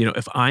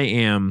 if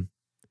I'm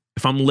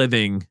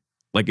living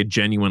like a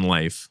genuine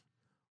life,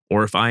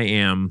 or if I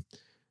am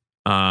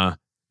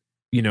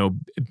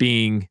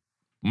being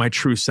my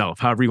true self,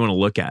 however you want to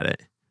look at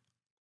it.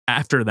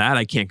 After that,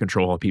 I can't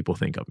control how people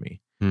think of me.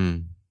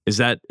 Is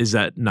that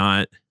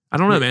not? I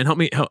don't know, man. Help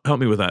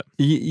me with that.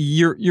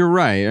 You're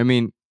right. I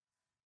mean,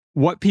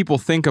 what people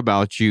think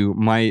about you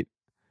might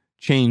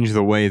change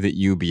the way that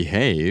you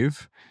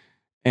behave,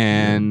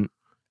 and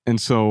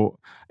so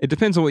it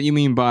depends on what you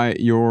mean by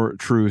your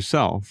true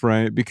self,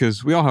 right?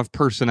 Because we all have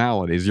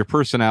personalities. Your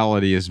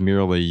personality is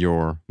merely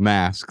your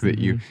mask that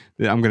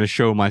I'm going to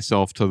show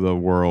myself to the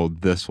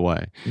world this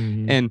way.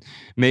 And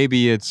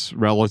maybe it's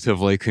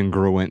relatively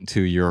congruent to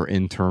your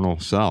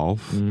internal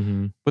self,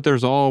 but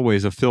there's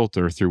always a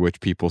filter through which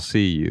people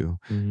see you,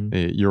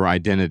 your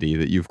identity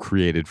that you've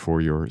created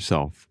for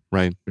yourself,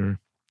 right? Sure.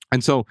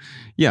 And so,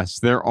 yes,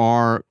 there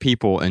are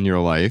people in your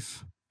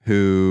life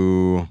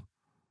who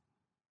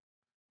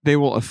they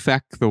will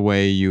affect the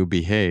way you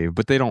behave,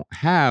 but they don't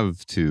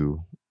have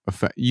to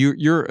affect you.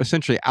 You're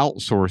essentially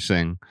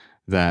outsourcing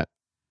that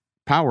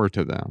power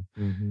to them.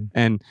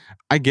 And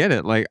I get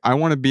it. Like, I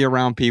want to be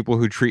around people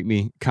who treat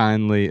me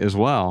kindly as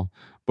well.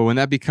 But when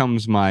that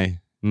becomes my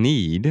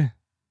need,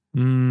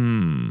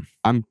 I'm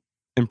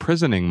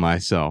imprisoning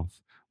myself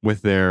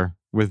with their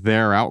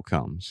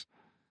outcomes.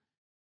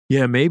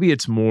 Yeah, maybe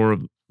it's more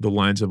of the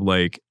lines of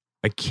like,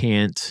 I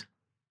can't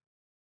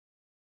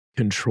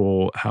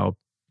control how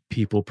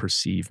people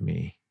perceive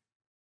me,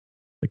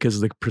 because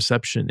the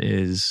perception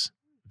is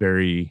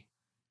very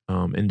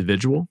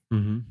individual.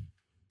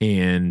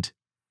 And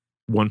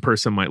one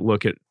person might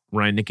look at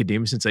Ryan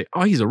Nicodemus and say,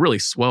 oh, he's a really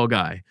swell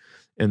guy.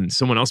 And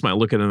someone else might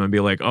look at him and be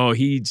like, oh,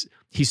 he's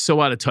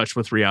so out of touch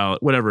with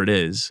reality, whatever it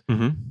is.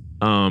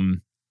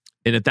 And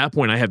at that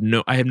point, I have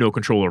no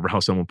control over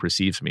how someone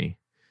perceives me.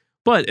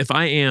 But if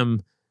I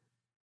am,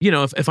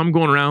 if I'm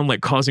going around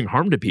like causing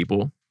harm to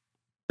people,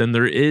 then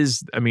there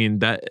is, I mean,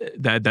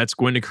 that's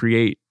going to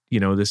create,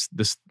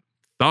 this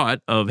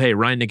thought of, hey,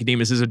 Ryan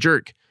Nicodemus is a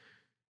jerk,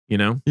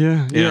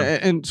 Yeah.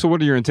 And so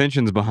what are your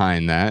intentions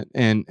behind that?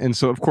 And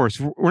so, of course,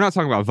 we're not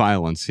talking about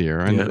violence here.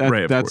 And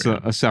that's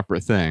a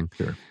separate thing.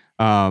 Sure.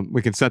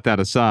 We can set that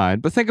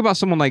aside. But think about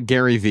someone like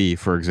Gary Vee,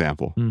 for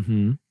example,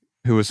 who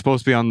was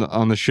supposed to be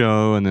on the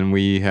show, and then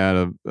we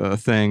had a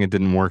thing, it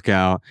didn't work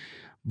out.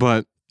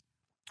 But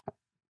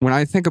when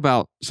I think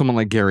about someone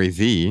like Gary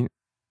Vee,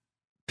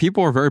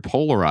 people are very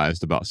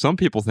polarized about. Some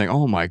people think,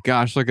 oh my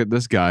gosh, look at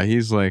this guy.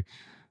 He's like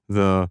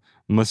the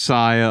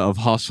messiah of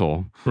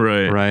hustle.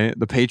 Right?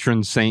 The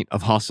patron saint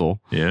of hustle.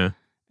 Yeah.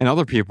 And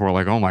other people are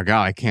like, oh my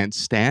God, I can't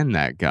stand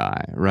that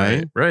guy.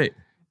 Right.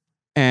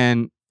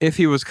 And if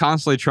he was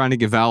constantly trying to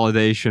get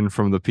validation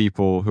from the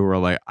people who are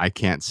like, I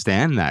can't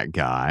stand that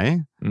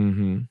guy,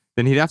 then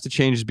he'd have to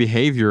change his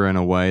behavior in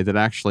a way that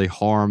actually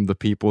harmed the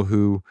people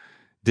who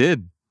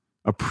did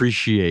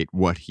appreciate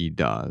what he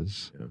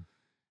does.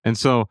 And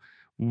so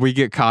we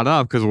get caught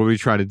up because what we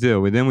try to do,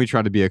 we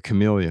try to be a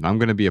chameleon. I'm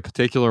going to be a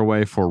particular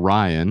way for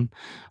Ryan.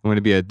 I'm going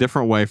to be a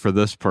different way for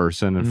this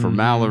person, and for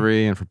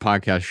Mallory, and for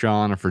Podcast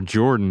Sean, and for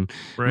Jordan.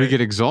 We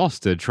get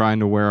exhausted trying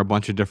to wear a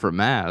bunch of different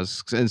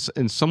masks.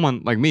 And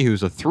someone like me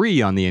who's a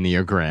 3 on the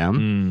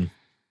Enneagram,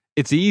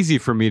 it's easy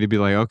for me to be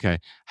like, okay,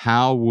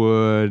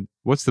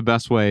 what's the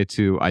best way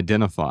to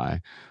identify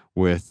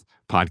with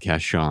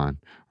Podcast Sean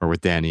or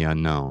with Danny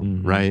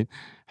Unknown, right?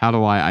 how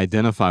do I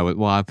identify with,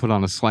 well, I put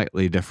on a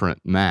slightly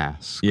different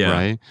mask, Yeah.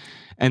 right?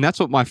 And that's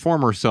what my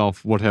former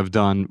self would have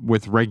done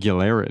with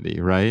regularity,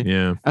 right?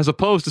 Yeah. As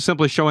opposed to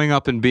simply showing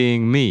up and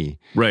being me.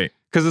 Right.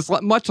 Because it's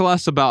much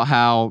less about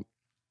how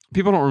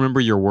people don't remember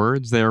your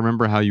words. They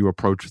remember how you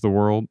approach the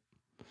world.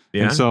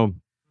 Yeah. And so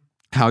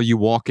how you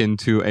walk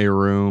into a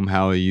room,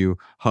 how you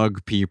hug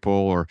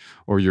people,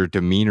 or your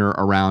demeanor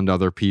around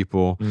other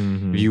people.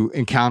 Mm-hmm. If you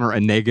encounter a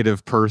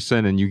negative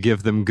person and you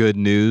give them good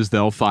news,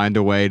 they'll find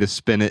a way to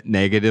spin it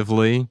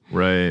negatively.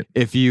 Right.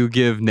 If you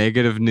give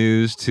negative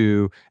news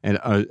to an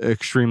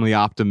extremely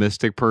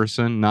optimistic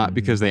person, not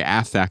because they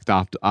affect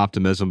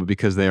optimism, but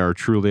because they are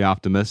truly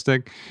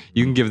optimistic,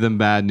 you can give them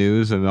bad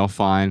news and they'll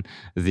find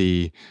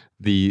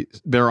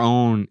their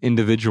own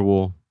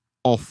individual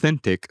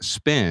authentic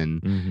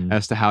spin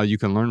as to how you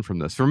can learn from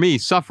this. For me,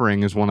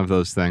 suffering is one of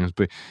those things,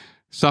 but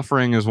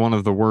suffering is one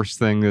of the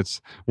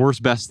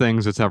best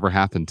things that's ever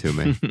happened to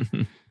me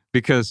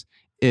because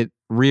it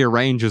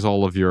rearranges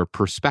all of your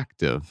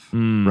perspective,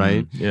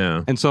 right?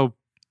 Yeah. And so,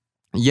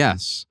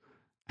 yes,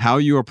 how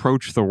you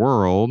approach the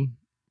world,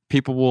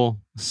 people will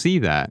see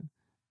that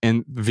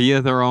and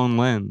via their own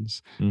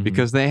lens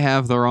because they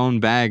have their own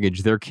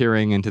baggage they're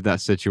carrying into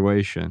that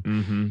situation.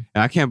 And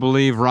I can't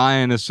believe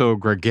Ryan is so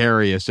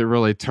gregarious. It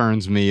really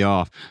turns me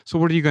off. So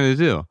what are you going to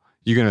do?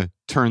 You're going to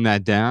turn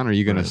that down, or are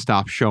you going to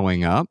stop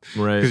showing up?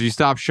 Right. Because you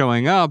stop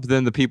showing up,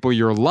 then the people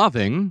you're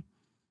loving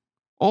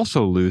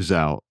also lose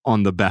out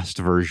on the best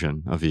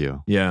version of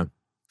you. Yeah.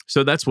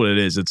 So that's what it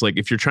is. It's like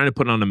if you're trying to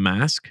put on a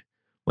mask,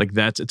 like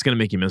it's going to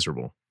make you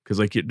miserable because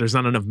like there's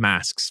not enough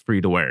masks for you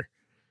to wear.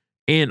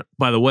 And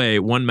by the way,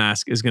 one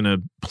mask is going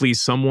to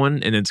please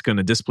someone and it's going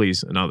to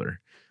displease another.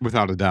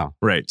 Without a doubt.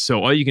 Right.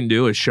 So all you can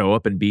do is show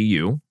up and be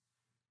you.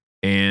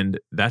 And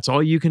that's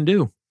all you can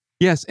do.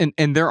 Yes.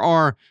 And there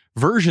are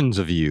versions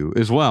of you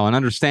as well. And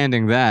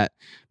understanding that,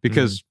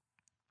 because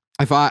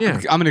if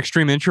I'm an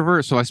extreme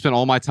introvert, so I spent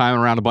all my time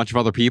around a bunch of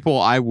other people,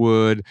 I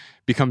would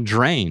become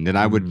drained and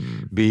I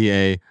would be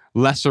a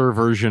lesser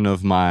version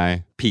of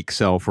my peak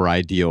self or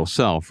ideal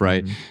self,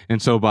 right?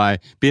 And so by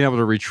being able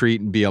to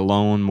retreat and be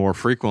alone more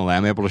frequently,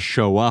 I'm able to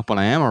show up when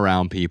I am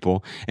around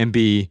people and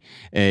be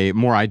a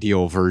more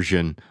ideal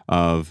version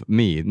of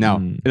me.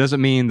 Now, it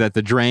doesn't mean that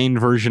the drained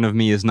version of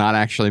me is not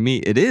actually me.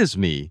 It is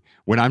me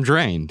when I'm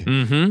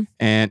drained.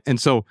 And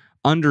so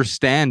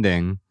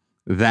understanding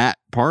that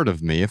part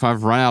of me, if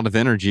I've run out of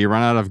energy,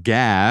 run out of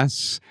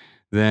gas,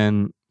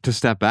 then to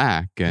step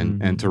back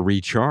and to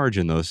recharge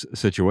in those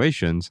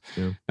situations.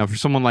 Now, for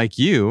someone like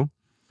you,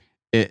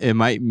 it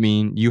might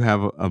mean you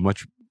have a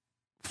much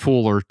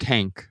fuller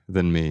tank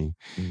than me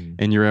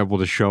and you're able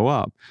to show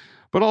up.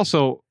 But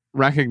also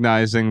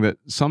recognizing that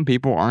some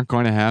people aren't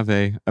going to have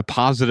a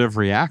positive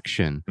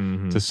reaction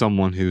to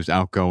someone who's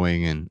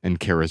outgoing and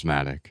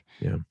charismatic.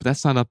 But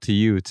that's not up to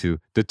you to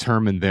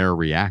determine their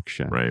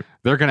reaction. Right.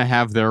 They're going to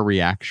have their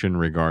reaction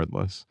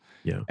regardless.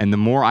 Yeah. And the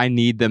more I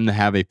need them to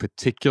have a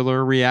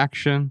particular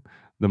reaction,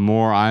 the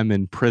more I'm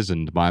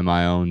imprisoned by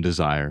my own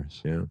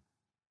desires. Yeah.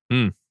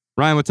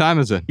 Ryan, what time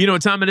is it? You know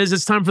what time it is?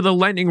 It's time for the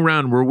lightning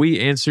round where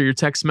we answer your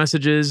text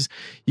messages.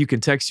 You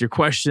can text your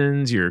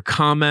questions, your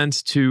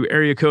comments to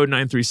area code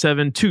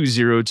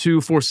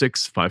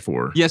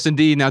 937-202-4654. Yes,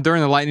 indeed. Now,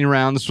 during the lightning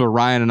round, this is where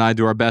Ryan and I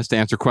do our best to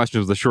answer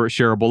questions with a short,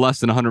 shareable,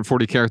 less than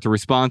 140 character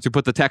response. We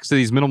put the text to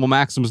these minimal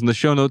maxims in the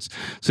show notes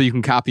so you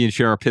can copy and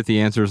share our pithy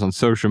answers on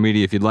social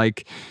media if you'd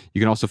like. You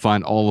can also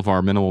find all of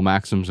our minimal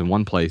maxims in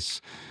one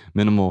place,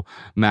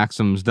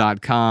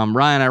 minimalmaxims.com.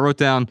 Ryan, I wrote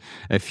down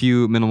a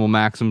few minimal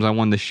maxims I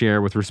wanted to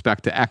share with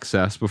respect to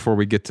excess before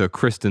we get to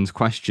Kristen's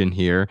question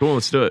here. Cool,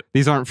 let's do it.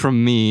 These aren't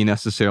from me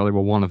necessarily.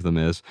 Well, one of them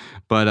is.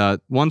 But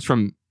one's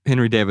from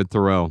Henry David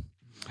Thoreau.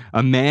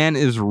 A man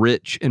is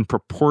rich in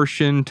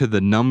proportion to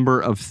the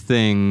number of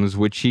things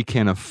which he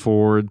can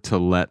afford to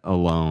let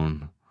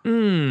alone.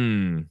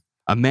 A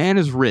man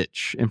is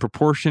rich in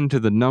proportion to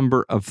the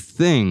number of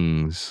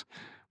things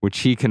which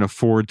he can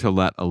afford to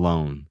let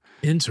alone.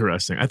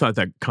 Interesting. I thought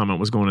that comment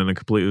was going in a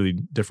completely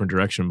different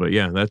direction, but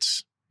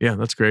that's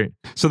great.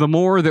 So the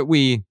more that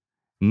we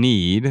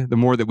need, the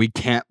more that we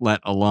can't let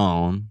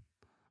alone.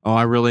 Oh,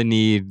 I really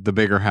need the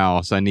bigger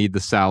house. I need the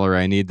salary.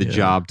 I need the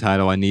job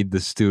title. I need the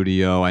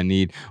studio. I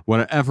need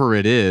whatever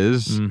it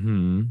is.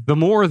 The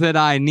more that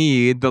I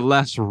need, the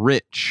less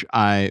rich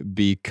I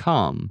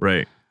become.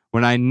 Right.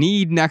 When I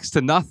need next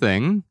to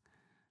nothing,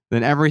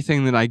 then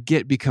everything that I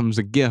get becomes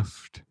a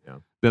gift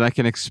that I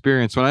can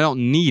experience. When I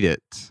don't need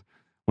it,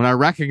 when I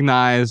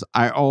recognize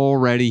I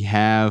already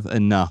have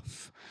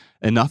enough.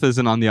 Enough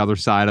isn't on the other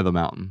side of the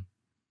mountain.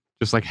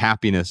 Just like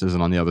happiness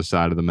isn't on the other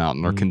side of the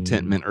mountain, or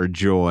contentment or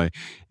joy.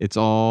 It's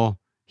all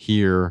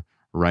here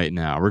right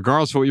now.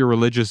 Regardless of what your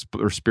religious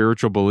or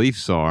spiritual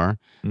beliefs are,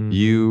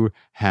 you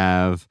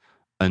have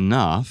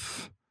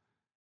enough.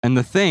 And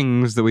the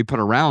things that we put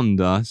around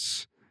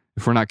us,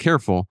 if we're not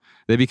careful,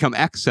 they become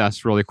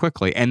excess really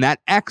quickly. And that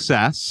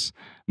excess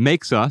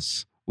makes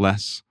us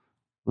less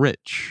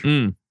rich.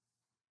 So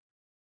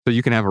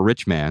you can have a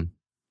rich man,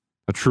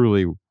 a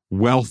truly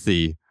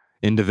wealthy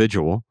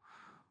individual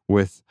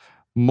with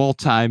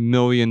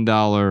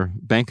multi-million-dollar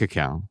bank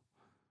account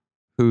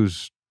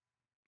who's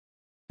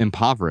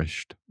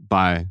impoverished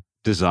by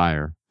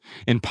desire,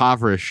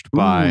 impoverished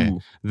by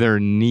their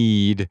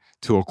need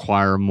to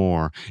acquire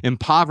more,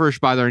 impoverished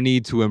by their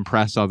need to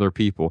impress other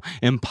people,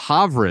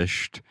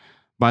 impoverished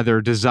by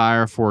their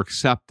desire for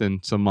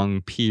acceptance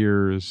among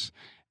peers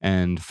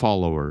and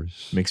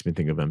followers. Makes me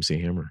think of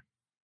MC Hammer.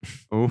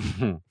 Oh.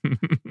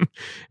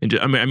 And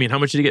I mean, how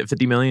much did he get?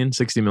 50 million,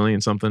 60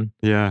 million, something?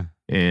 Yeah.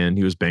 And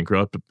he was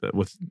bankrupt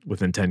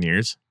within 10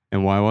 years.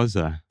 And why was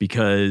that?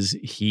 Because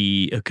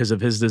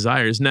of his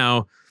desires.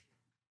 Now,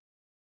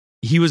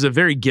 he was a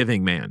very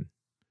giving man.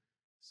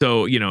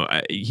 So, you know,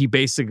 he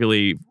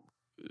basically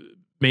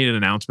made an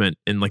announcement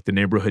in like the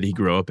neighborhood he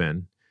grew up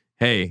in.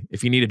 Hey,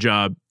 if you need a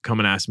job,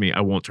 come and ask me.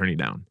 I won't turn you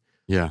down.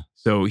 Yeah.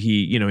 So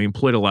he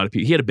employed a lot of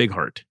people. He had a big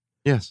heart.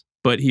 Yes.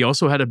 But he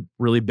also had a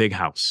really big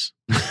house.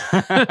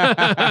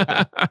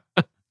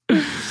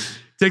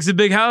 Takes a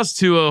big house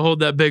to hold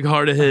that big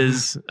heart of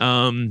his.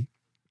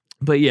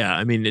 But yeah,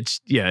 I mean, it's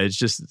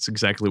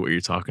exactly what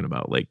you're talking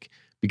about. Like,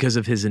 because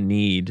of his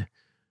needs,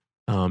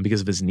 he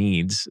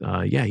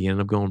ended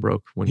up going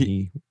broke when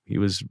he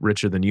was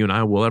richer than you and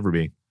I will ever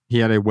be. He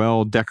had a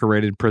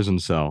well-decorated prison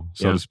cell,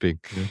 so to speak.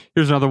 Yeah.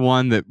 Here's another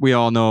one that we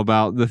all know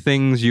about. The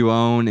things you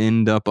own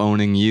end up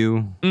owning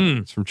you.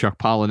 It's from Chuck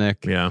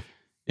Palahniuk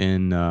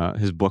in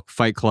his book,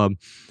 Fight Club.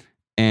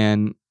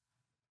 And,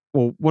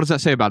 well, what does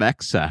that say about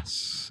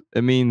excess?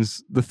 It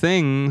means the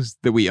things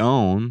that we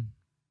own,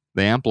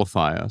 they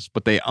amplify us,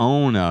 but they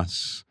own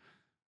us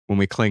when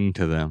we cling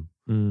to them,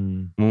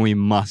 when we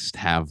must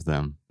have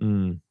them,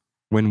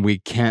 when we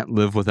can't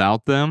live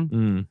without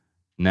them.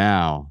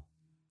 Now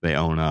they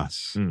own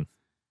us. And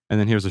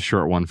then here's a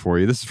short one for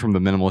you. This is from the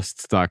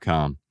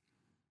minimalists.com.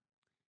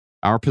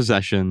 Our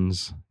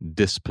possessions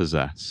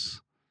dispossess.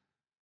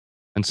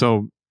 And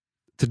so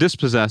to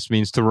dispossess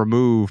means to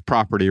remove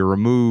property or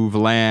remove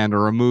land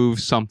or remove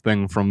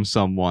something from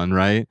someone,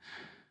 right?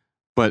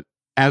 But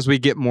as we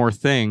get more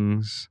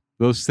things,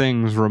 those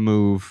things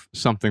remove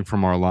something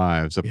from our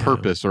lives, a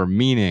purpose or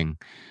meaning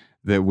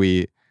that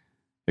we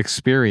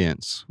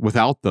experience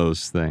without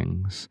those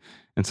things.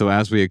 And so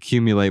as we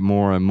accumulate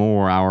more and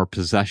more, our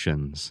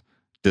possessions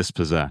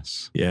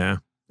dispossess. Yeah.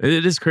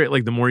 It is great.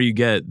 Like, the more you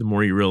get, the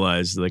more you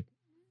realize, like,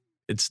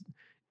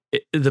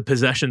 the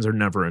possessions are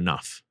never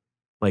enough.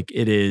 Like,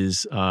 it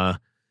is,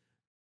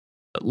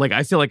 like,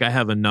 I feel like I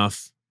have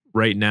enough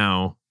right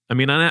now. I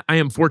mean, I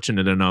am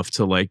fortunate enough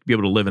to, like, be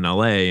able to live in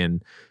LA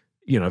and,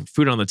 you know,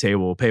 food on the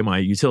table, pay my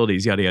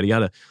utilities, yada, yada,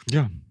 yada.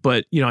 Yeah.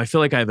 But, you know, I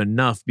feel like I have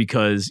enough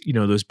because, you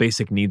know, those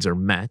basic needs are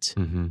met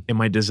and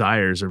my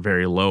desires are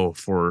very low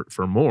for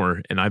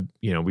more. And I've,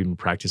 you know, we've been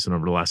practicing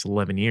over the last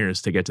 11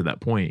 years to get to that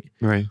point.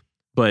 Right.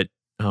 But,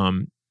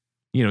 you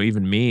know,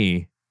 even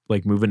me,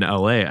 like, moving to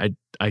LA,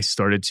 I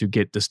started to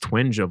get this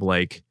twinge of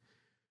like,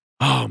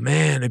 oh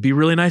man, it'd be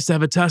really nice to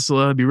have a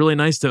Tesla. It'd be really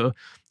nice to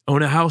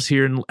own a house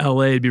here in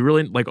LA. It'd be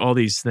really, like, all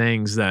these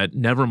things that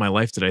never in my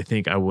life did I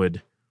think I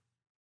would,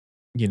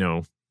 you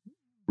know,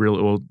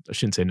 really, well, I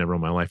shouldn't say never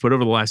in my life, but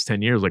over the last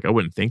 10 years, like, I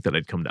wouldn't think that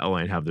I'd come to LA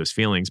and have those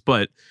feelings,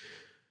 but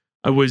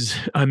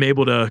I'm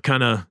able to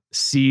kind of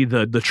see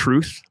the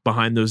truth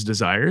behind those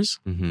desires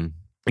and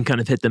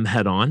kind of hit them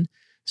head on.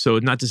 So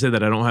not to say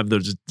that I don't have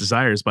those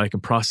desires, but I can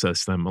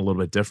process them a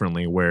little bit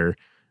differently, where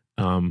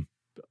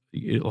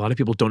a lot of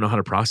people don't know how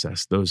to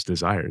process those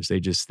desires. They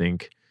just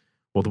think,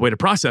 well, the way to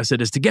process it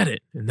is to get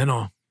it, and then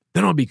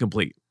I'll be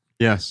complete.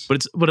 Yes.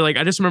 But like,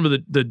 I just remember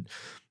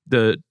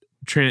the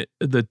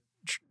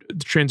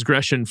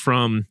transgression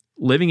from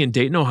living in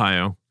Dayton,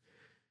 Ohio.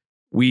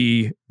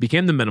 We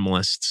became the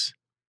Minimalists.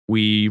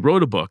 We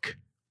wrote a book,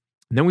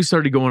 and then we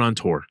started going on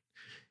tour.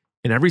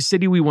 And every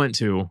city we went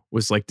to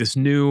was like this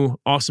new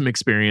awesome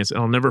experience.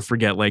 And I'll never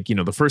forget, like, you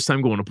know, the first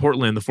time going to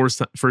Portland,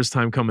 the first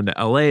time coming to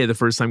LA, the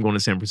first time going to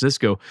San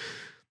Francisco,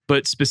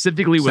 but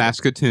specifically with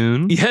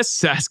Saskatoon. Yes,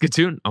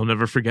 Saskatoon. I'll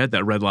never forget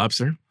that Red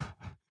Lobster.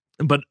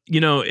 But,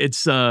 you know,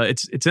 it's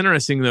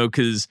interesting though,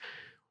 because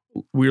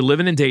we were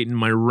living in Dayton.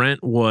 My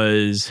rent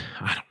was,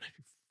 I don't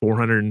know,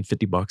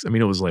 $450. I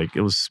mean,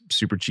 it was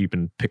super cheap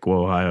in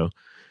Piqua, Ohio.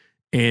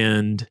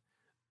 And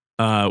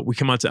we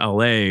come out to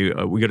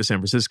LA, we go to San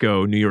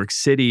Francisco, New York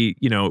City,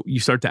 you know, you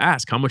start to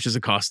ask, how much does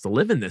it cost to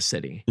live in this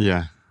city?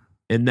 Yeah.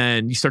 And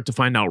then you start to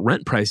find out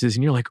rent prices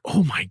and you're like,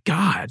 oh my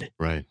God.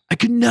 Right. I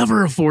could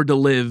never afford to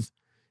live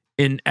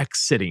in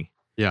X city.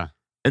 Yeah.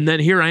 And then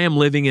here I am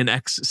living in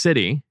X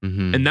city.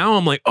 And now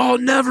I'm like, oh, I'll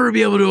never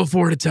be able to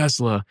afford a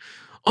Tesla.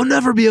 I'll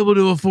never be able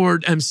to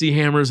afford MC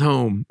Hammer's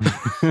home.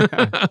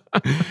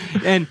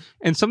 and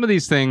some of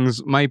these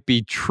things might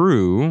be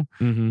true.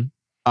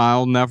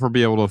 I'll never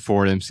be able to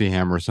afford MC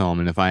Hammer's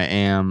home. And if I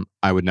am,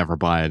 I would never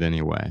buy it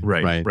anyway.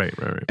 Right.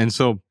 And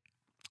so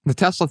the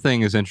Tesla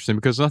thing is interesting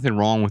because there's nothing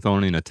wrong with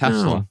owning a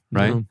Tesla,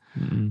 right?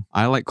 No.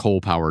 I like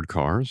coal-powered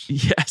cars.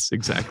 Yes,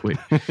 exactly.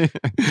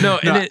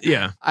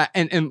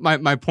 And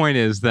my point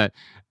is that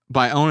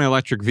by owning an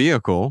electric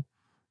vehicle,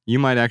 you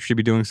might actually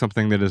be doing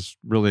something that is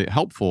really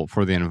helpful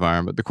for the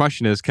environment. The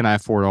question is, can I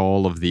afford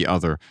all of the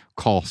other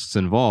costs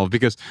involved?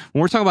 Because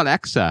when we're talking about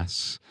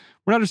excess,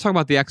 we're not just talking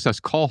about the excess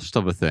cost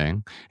of a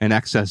thing and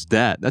excess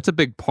debt. That's a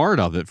big part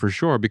of it for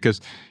sure,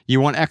 because you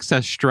want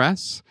excess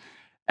stress,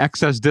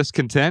 excess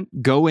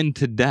discontent, go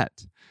into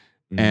debt.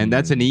 And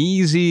that's an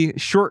easy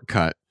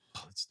shortcut.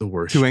 It's the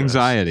worst to stress.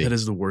 anxiety. That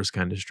is the worst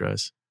kind of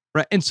stress.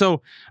 Right. And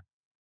so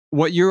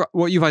what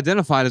you've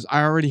identified is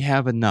I already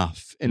have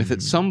enough. And if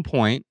at some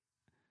point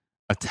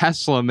a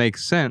Tesla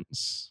makes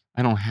sense,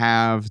 I don't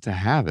have to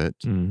have it,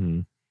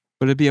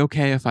 but it'd be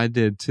okay if I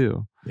did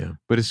too. Yeah.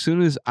 But as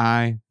soon as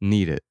I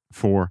need it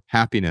for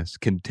happiness,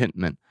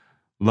 contentment,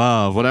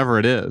 love, whatever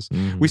it is,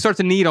 we start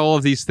to need all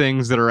of these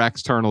things that are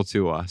external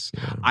to us.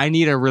 Yeah. I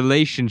need a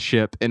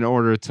relationship in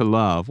order to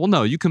love. Well,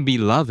 no, you can be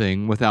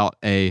loving without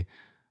a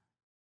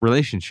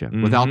relationship,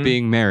 without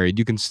being married.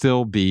 You can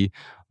still be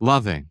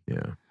loving.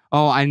 Yeah.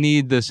 Oh, I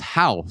need this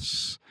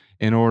house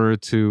in order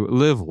to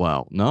live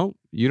well. No,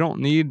 you don't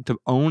need to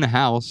own a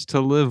house to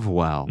live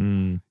well.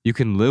 You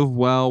can live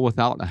well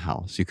without a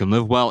house. You can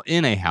live well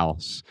in a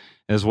house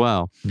as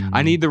well.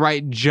 I need the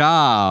right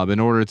job in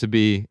order to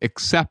be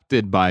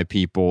accepted by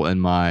people in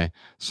my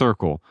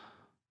circle.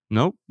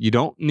 Nope, you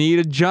don't need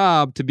a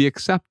job to be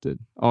accepted.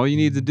 All you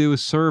need to do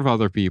is serve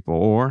other people.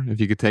 Or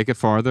if you could take it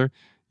farther,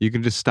 you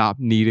can just stop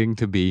needing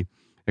to be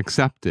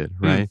accepted,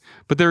 right?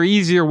 But there are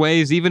easier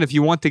ways, even if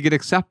you want to get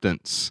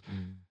acceptance,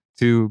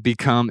 to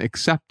become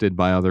accepted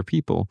by other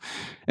people.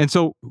 And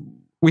so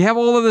we have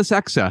all of this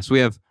excess. We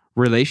have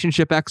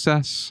relationship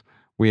excess,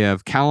 we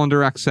have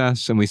calendar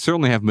excess, and we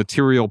certainly have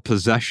material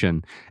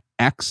possession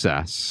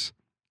excess.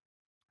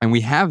 And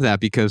we have that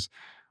because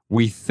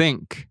we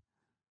think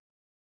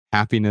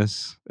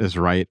happiness is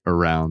right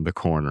around the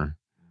corner.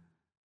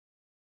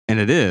 And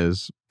it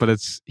is, but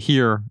it's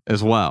here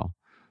as well.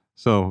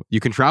 So you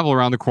can travel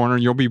around the corner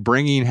and you'll be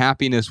bringing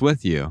happiness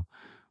with you.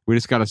 We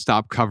just got to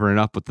stop covering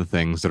up with the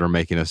things that are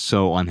making us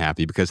so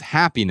unhappy, because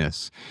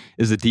happiness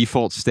is the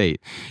default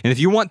state. And if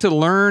you want to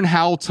learn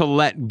how to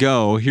let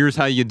go, here's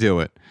how you do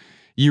it.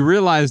 You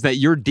realize that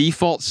your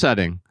default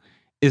setting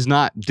is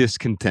not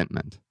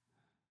discontentment.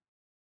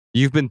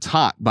 You've been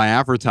taught by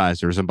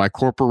advertisers and by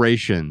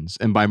corporations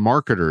and by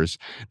marketers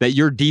that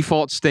your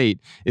default state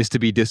is to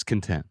be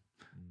discontent.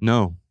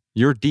 No,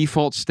 your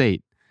default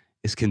state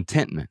is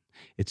contentment.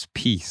 It's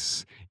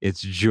peace,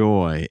 it's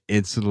joy,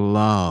 it's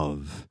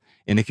love,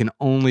 and it can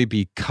only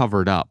be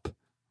covered up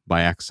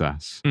by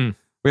excess. We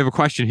have a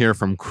question here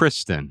from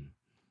Kristen.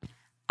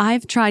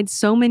 I've tried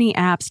so many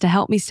apps to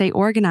help me stay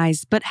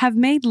organized, but have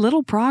made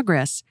little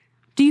progress.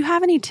 Do you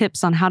have any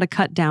tips on how to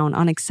cut down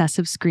on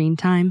excessive screen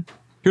time?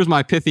 Here's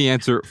my pithy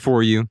answer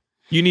for you.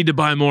 You need to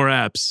buy more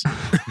apps.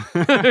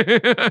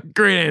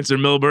 Great answer,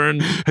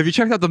 Milburn. Have you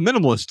checked out the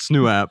Minimalists'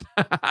 new app?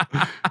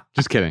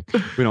 Just kidding.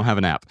 We don't have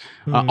an app.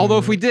 Although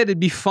if we did, it'd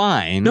be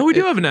fine. No, we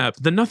do have an app.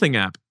 The Nothing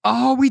app.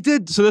 Oh, we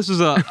did. So this is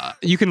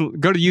you can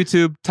go to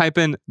YouTube, type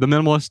in the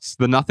Minimalists,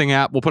 the Nothing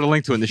app. We'll put a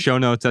link to it in the show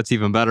notes. That's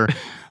even better.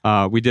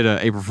 We did an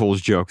April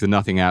Fool's joke, the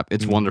Nothing app.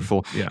 It's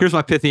wonderful. Yeah. Here's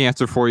my pithy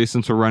answer for you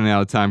since we're running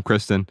out of time,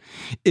 Kristen.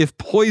 If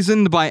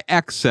poisoned by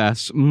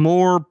excess,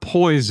 more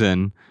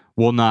poison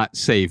will not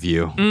save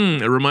you.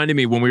 It reminded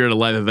me when we were at a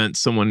live event,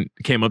 someone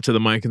came up to the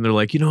mic and they're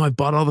like, I've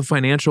bought all the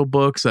financial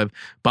books, I've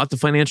bought the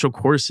financial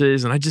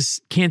courses, and I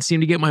just can't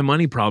seem to get my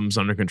money problems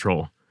under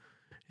control.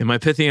 And my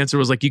pithy answer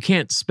was like, you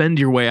can't spend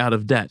your way out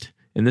of debt.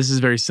 And this is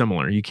very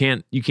similar. You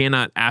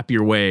cannot app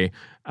your way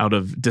out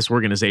of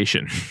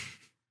disorganization.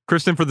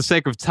 Kristen, for the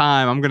sake of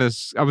time,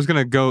 I was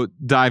gonna go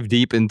dive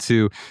deep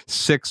into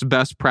 6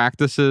 best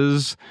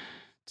practices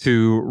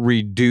to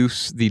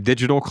reduce the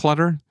digital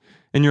clutter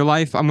in your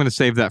life. I'm going to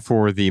save that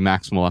for the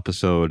Maximal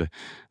episode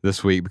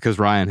this week because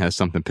Ryan has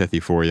something pithy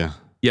for you.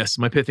 Yes,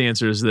 my pithy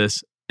answer is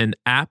this. An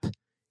app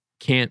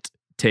can't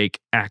take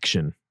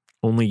action.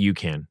 Only you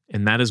can.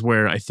 And that is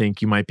where I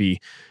think you might be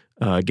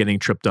getting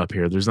tripped up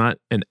here. There's not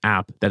an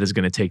app that is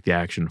going to take the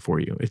action for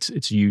you.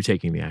 It's you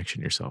taking the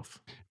action yourself.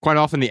 Quite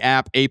often the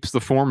app apes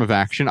the form of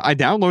action. I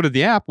downloaded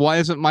the app. Why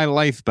isn't my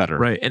life better?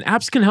 Right. And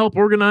apps can help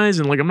organize.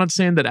 And I'm not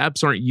saying that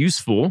apps aren't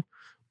useful,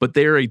 but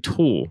they're a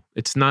tool.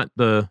 You cannot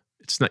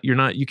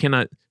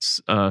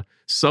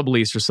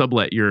sublease or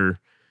sublet your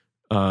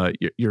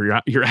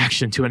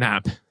action to an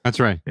app. That's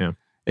right. Yeah.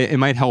 It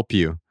might help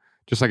you.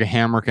 Just like a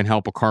hammer can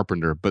help a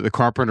carpenter, but the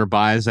carpenter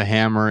buys a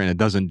hammer and it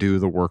doesn't do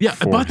the work. Yeah,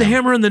 I bought the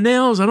hammer and the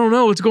nails. I don't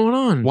know what's going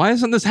on. Why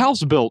isn't this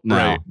house built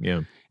now? Right.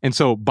 Yeah. And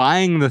so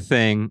buying the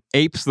thing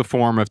apes the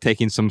form of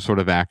taking some sort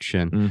of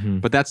action,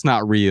 but that's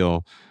not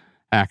real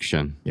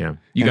action. Yeah.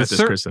 You got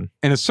this, Kristen.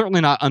 And it's certainly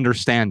not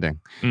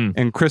understanding.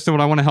 And Kristen,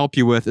 what I want to help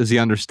you with is the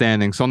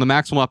understanding. So on the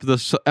Maximal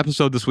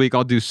episode this week,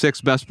 I'll do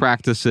 6 best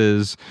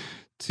practices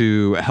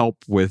to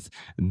help with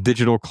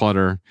digital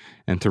clutter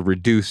and to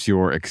reduce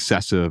your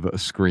excessive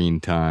screen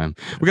time.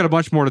 We got a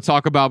bunch more to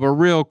talk about, but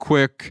real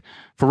quick,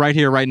 for right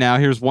here, right now,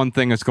 here's one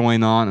thing that's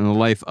going on in the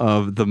life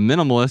of the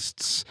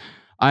Minimalists.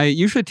 I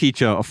usually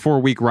teach a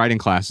 4-week writing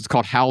class. It's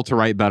called How to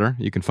Write Better.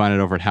 You can find it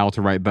over at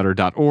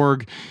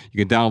howtowritebetter.org.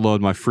 You can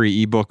download my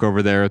free ebook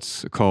over there.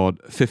 It's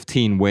called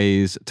 15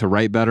 Ways to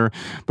Write Better.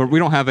 But we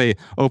don't have a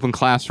open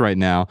class right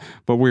now,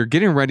 but we're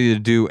getting ready to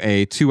do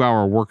a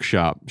 2-hour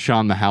workshop.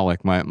 Sean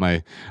Mahalik,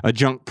 my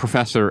adjunct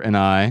professor,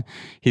 and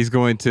he's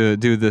going to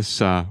do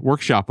this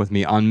workshop with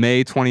me on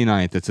May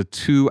 29th. It's a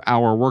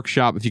 2-hour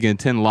workshop. If you can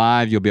attend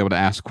live, you'll be able to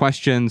ask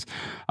questions.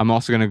 I'm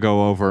also going to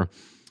go over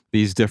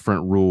these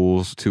different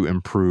rules to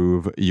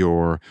improve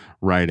your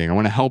writing. I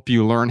want to help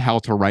you learn how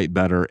to write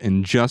better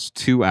in just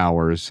 2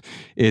 hours.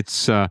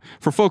 It's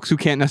for folks who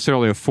can't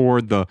necessarily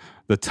afford the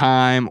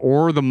time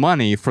or the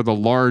money for the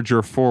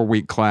larger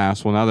 4-week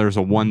class. Well, now there's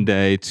a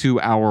 1-day,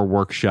 2-hour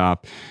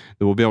workshop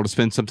that we'll be able to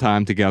spend some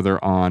time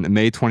together on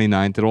May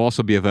 29th. It'll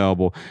also be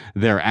available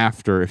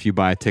thereafter if you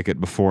buy a ticket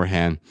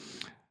beforehand.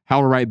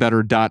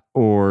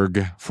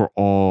 howtowritebetter.org for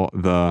all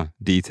the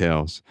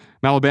details.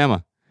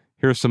 Alabama,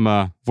 here's some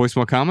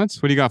voicemail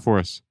comments. What do you got for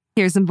us?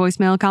 Here's some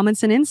voicemail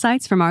comments and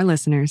insights from our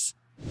listeners.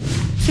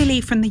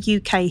 Philly from the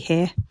UK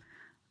here.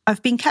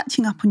 I've been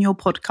catching up on your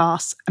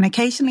podcasts and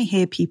occasionally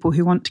hear people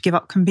who want to give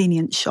up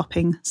convenience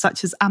shopping,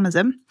 such as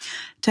Amazon,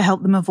 to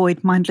help them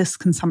avoid mindless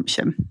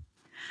consumption.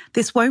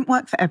 This won't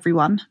work for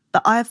everyone,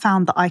 but I have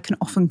found that I can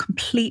often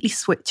completely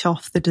switch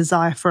off the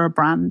desire for a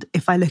brand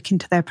if I look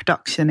into their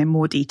production in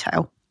more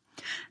detail.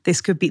 This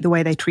could be the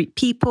way they treat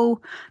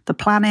people, the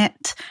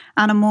planet,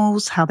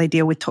 animals, how they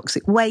deal with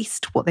toxic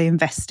waste, what they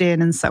invest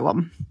in, and so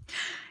on.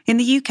 In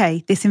the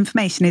UK, this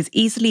information is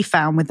easily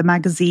found with the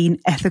magazine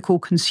Ethical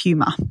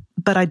Consumer,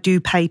 but I do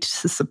pay to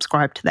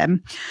subscribe to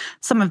them.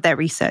 Some of their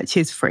research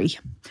is free.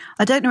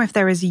 I don't know if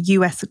there is a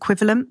US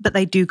equivalent, but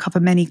they do cover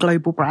many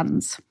global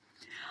brands.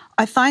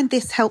 I find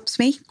this helps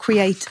me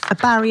create a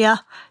barrier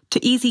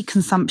to easy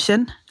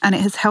consumption, and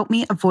it has helped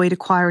me avoid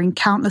acquiring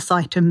countless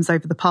items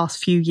over the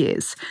past few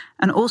years,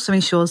 and also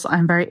ensures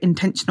I'm very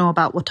intentional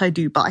about what I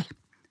do buy.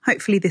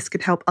 Hopefully this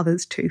could help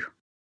others too.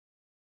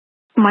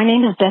 My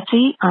name is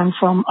Betsy. I'm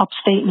from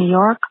upstate New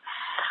York.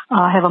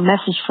 I have a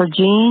message for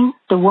Jean,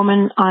 the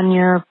woman on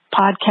your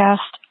podcast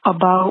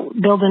about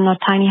building a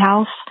tiny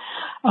house,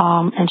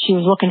 and she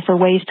was looking for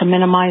ways to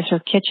minimize her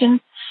kitchen.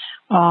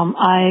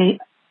 I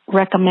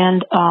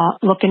recommend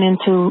looking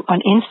into an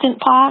Instant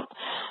Pot.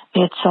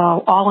 It's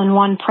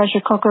all-in-one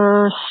pressure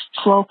cooker,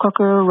 slow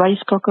cooker,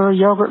 rice cooker,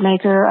 yogurt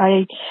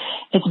maker.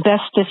 It's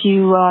best if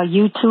you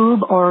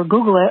YouTube or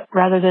Google it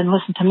rather than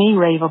listen to me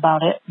rave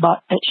about it,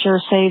 but it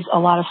sure saves a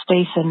lot of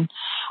space and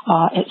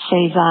it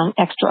saves on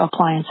extra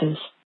appliances.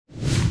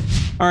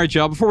 All right,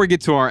 y'all, before we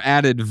get to our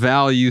added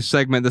value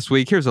segment this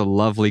week, here's a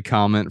lovely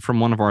comment from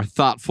one of our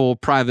thoughtful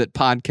private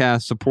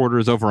podcast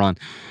supporters over on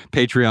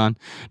Patreon.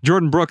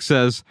 Jordan Brooks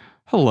says,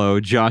 "Hello,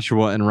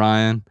 Joshua and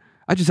Ryan.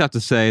 I just have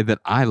to say that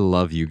I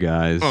love you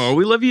guys." Oh,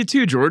 we love you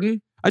too,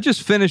 Jordan. I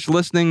just finished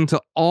listening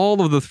to all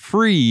of the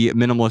free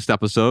Minimalist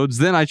episodes.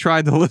 Then I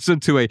tried to listen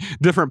to a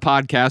different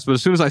podcast, but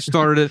as soon as I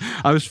started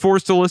it, I was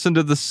forced to listen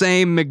to the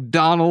same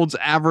McDonald's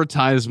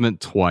advertisement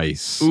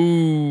twice.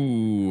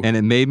 Ooh. And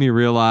it made me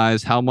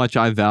realize how much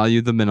I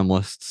value the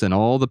Minimalists and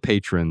all the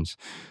patrons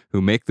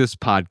who make this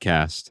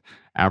podcast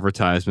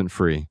advertisement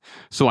free.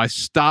 So I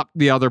stopped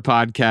the other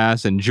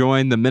podcasts and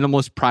joined the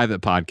Minimalist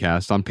private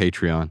podcast on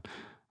Patreon.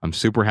 I'm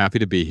super happy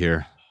to be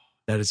here.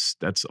 That's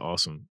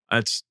awesome.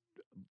 That's,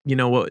 you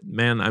know what,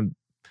 man,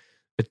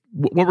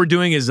 what we're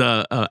doing is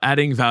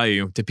adding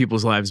value to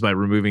people's lives by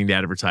removing the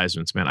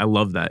advertisements, man. I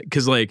love that.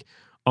 Cause like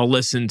I'll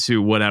listen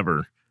to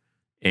whatever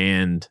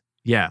and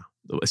yeah,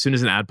 as soon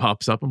as an ad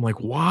pops up, I'm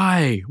like,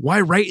 why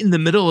right in the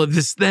middle of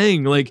this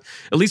thing? Like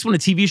at least when a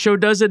TV show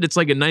does it, it's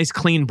like a nice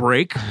clean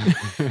break.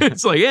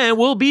 It's like, yeah,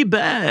 we'll be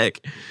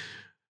back.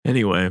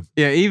 Anyway.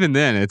 Yeah, even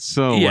then, it's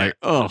so like,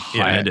 oh.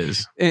 Yeah, it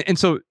is. And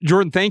so,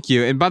 Jordan, thank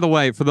you. And by the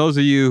way, for those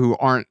of you who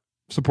aren't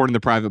supporting the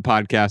private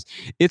podcast,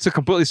 it's a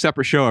completely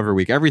separate show every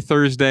week. Every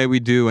Thursday,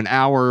 we do an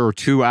hour or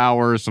 2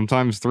 hours,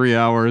 sometimes 3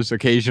 hours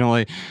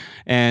occasionally.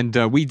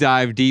 And we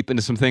dive deep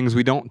into some things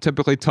we don't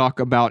typically talk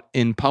about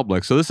in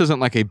public. So this isn't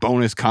like a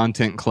bonus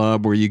content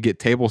club where you get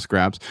table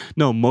scraps.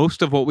 No,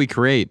 most of what we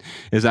create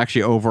is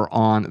actually over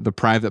on the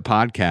private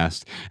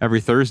podcast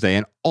every Thursday.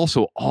 And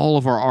also all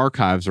of our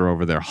archives are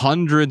over there.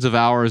 Hundreds of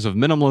hours of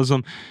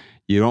minimalism.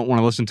 You don't want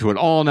to listen to it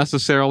all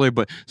necessarily,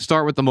 but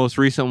start with the most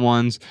recent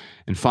ones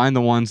and find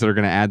the ones that are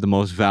going to add the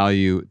most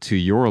value to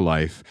your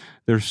life.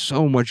 There's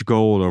so much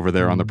gold over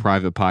there on the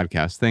private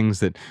podcast, things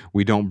that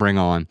we don't bring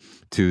on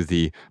to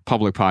the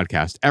public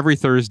podcast. Every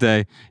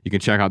Thursday, you can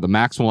check out the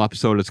Maximal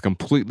episode. It's a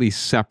completely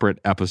separate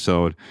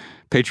episode.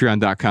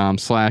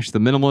 Patreon.com/The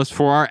Minimalist.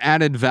 For our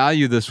added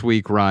value this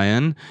week,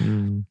 Ryan,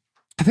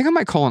 I think I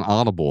might call an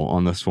audible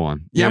on this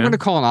one. Yeah, I'm going to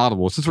call an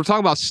audible. Since we're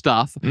talking about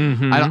stuff,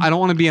 I don't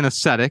want to be an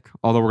ascetic,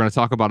 although we're going to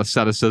talk about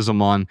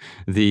asceticism on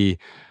the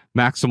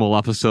Maximal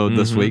episode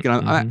this week.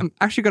 And I'm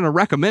actually going to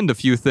recommend a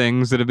few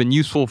things that have been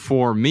useful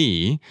for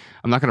me.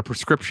 I'm not going to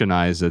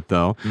prescriptionize it,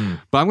 though.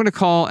 But I'm going to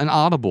call an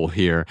audible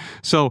here.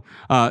 So,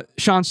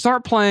 Sean,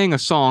 start playing a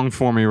song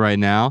for me right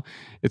now.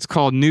 It's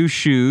called New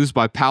Shoes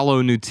by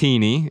Paolo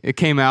Nutini. It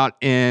came out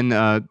in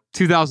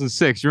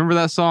 2006. You remember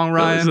that song,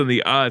 Ryan? That was in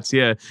the aughts,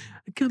 yeah.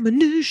 I got my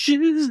new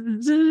shoes.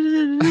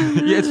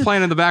 Yeah, it's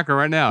playing in the background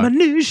right now. My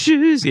new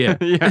shoes. Yeah.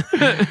 Yeah.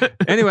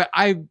 Anyway,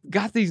 I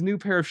got these new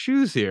pair of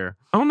shoes here.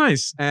 Oh,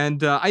 nice.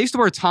 And I used to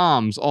wear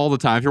Toms all the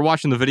time. If you're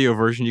watching the video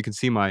version, you can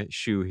see my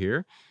shoe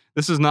here.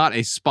 This is not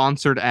a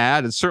sponsored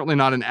ad. It's certainly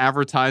not an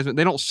advertisement.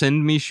 They don't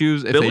send me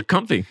shoes. They look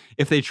comfy.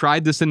 If they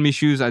tried to send me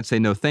shoes, I'd say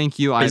no, thank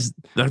you. Are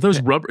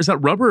those rubber? Is that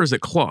rubber or is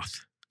it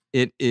cloth?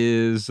 It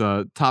is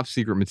top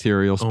secret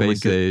material,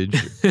 space age.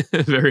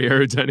 Very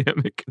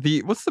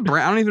aerodynamic. What's the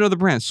brand? I don't even know the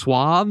brand.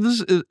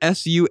 Suaves,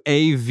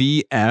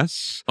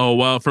 Suavs. Oh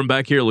wow! From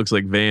back here, it looks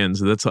like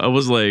Vans. They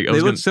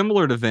look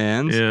similar to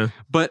Vans. Yeah,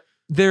 but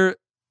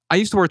I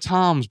used to wear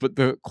Toms, but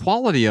the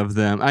quality of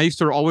them, I used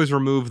to always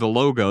remove the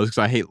logos because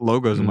I hate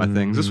logos in my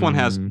things. This one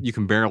has, you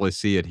can barely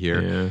see it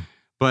here. Yeah.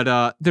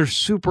 But they're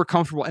super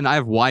comfortable, and I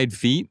have wide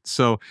feet,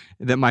 so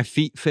that my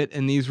feet fit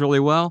in these really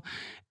well.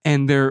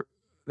 And they're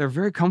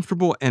very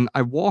comfortable, and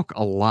I walk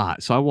a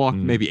lot. So I walk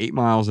maybe 8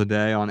 miles a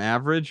day on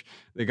average.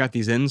 They got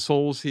these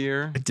insoles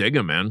here. I dig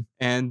them, man.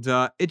 And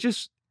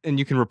and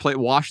you can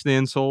wash the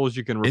insoles,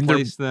 you can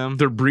replace them.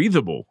 They're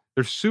breathable.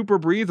 They're super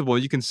breathable.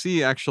 You can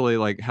see actually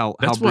like how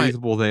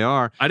breathable they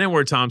are. I didn't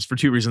wear Toms for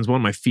two reasons.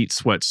 One, my feet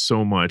sweat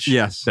so much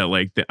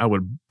that I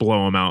would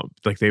blow them out.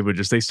 Like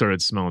they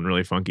started smelling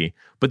really funky.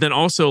 But then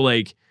also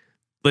like,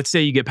 let's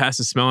say you get past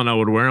the smell and I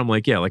would wear them.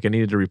 Like, yeah, like I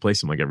needed to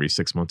replace them like every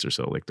 6 months or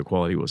so. Like the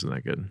quality wasn't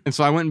that good. And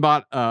so I went and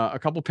bought a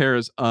couple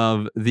pairs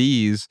of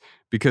these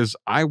because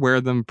I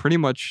wear them pretty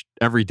much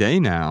every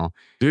day now.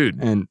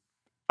 Dude. And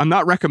I'm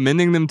not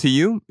recommending them to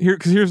you here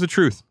because here's the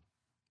truth.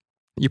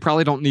 You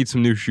probably don't need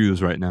some new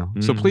shoes right now.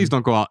 So please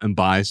don't go out and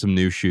buy some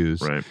new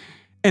shoes. Right.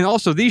 And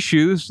also these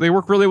shoes, they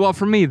work really well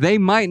for me. They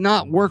might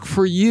not work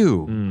for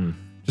you.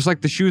 Just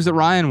like the shoes that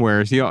Ryan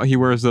wears. He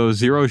wears those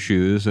Zero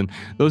shoes, and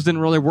those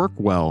didn't really work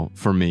well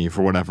for me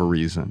for whatever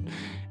reason.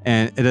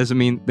 And it doesn't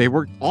mean they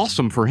work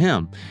awesome for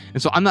him.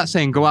 And so I'm not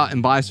saying go out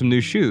and buy some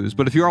new shoes,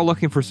 but if you are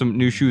looking for some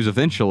new shoes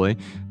eventually,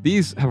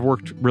 these have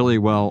worked really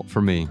well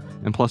for me.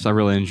 And plus I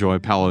really enjoy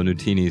Paolo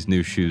Nutini's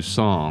New Shoes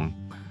song,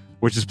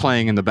 which is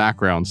playing in the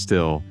background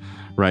still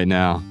right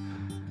now.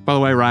 By the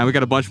way, Ryan, we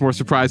got a bunch more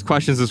surprise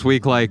questions this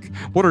week, like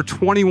what are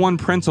 21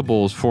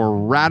 principles for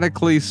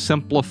radically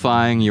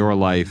simplifying your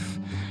life?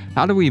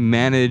 How do we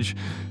manage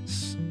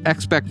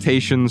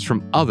expectations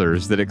from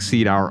others that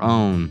exceed our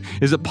own?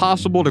 Is it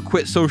possible to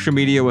quit social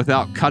media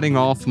without cutting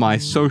off my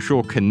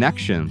social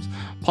connections?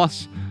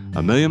 Plus,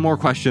 a million more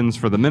questions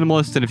for The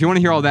Minimalist. And if you want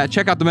to hear all that,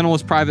 check out The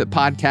Minimalist private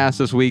podcast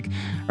this week.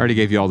 I already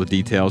gave you all the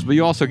details, but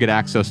you also get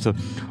access to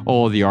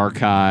all of the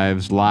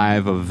archives,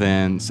 live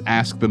events,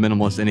 Ask The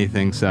Minimalist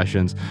Anything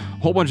sessions, a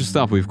whole bunch of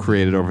stuff we've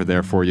created over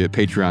there for you at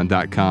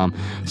patreon.com/The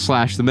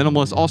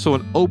Minimalist. Also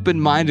an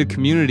open-minded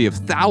community of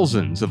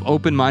thousands of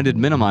open-minded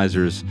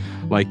minimizers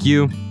like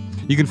you.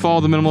 You can follow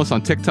The Minimalist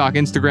on TikTok,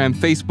 Instagram,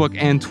 Facebook,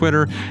 and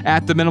Twitter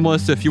at The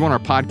Minimalist. If you want our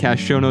podcast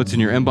show notes in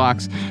your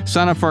inbox,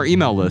 sign up for our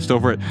email list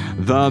over at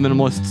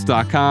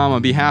theminimalists.com.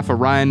 On behalf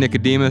of Ryan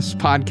Nicodemus,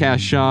 Podcast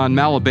Sean,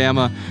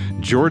 Malabama,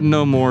 Jordan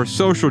O'More,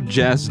 Social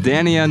Jess,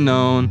 Danny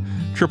Unknown,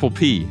 Triple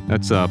P.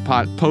 That's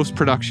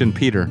post-production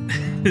Peter.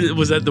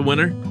 Was that the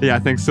winner? Yeah, I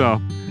think so.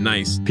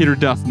 Nice. Peter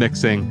Duff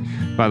mixing.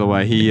 By the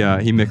way,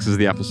 he mixes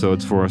the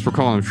episodes for us. We're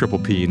calling him Triple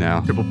P now.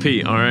 Triple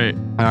P, all right.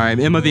 All right,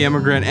 Emma the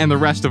Immigrant and the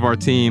rest of our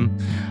team.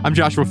 I'm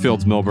Joshua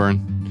Fields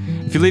Milburn.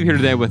 If you leave here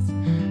today with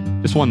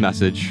just one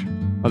message,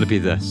 let it be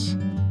this.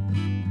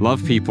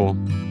 Love people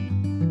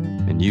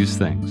and use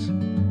things.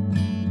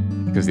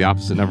 Because the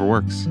opposite never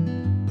works.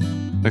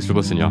 Thanks for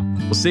listening, y'all.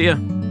 We'll see ya.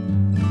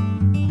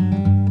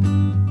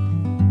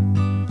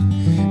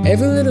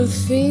 Every little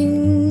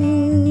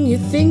thing you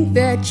think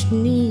that you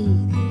need.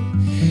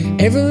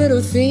 Every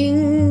little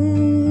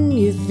thing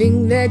you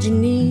think that you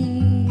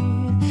need.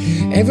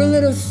 Every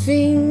little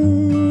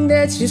thing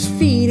that's just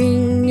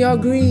feeding your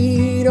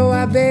greed. Oh,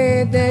 I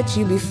bet that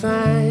you'd be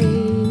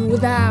fine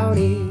without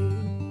it.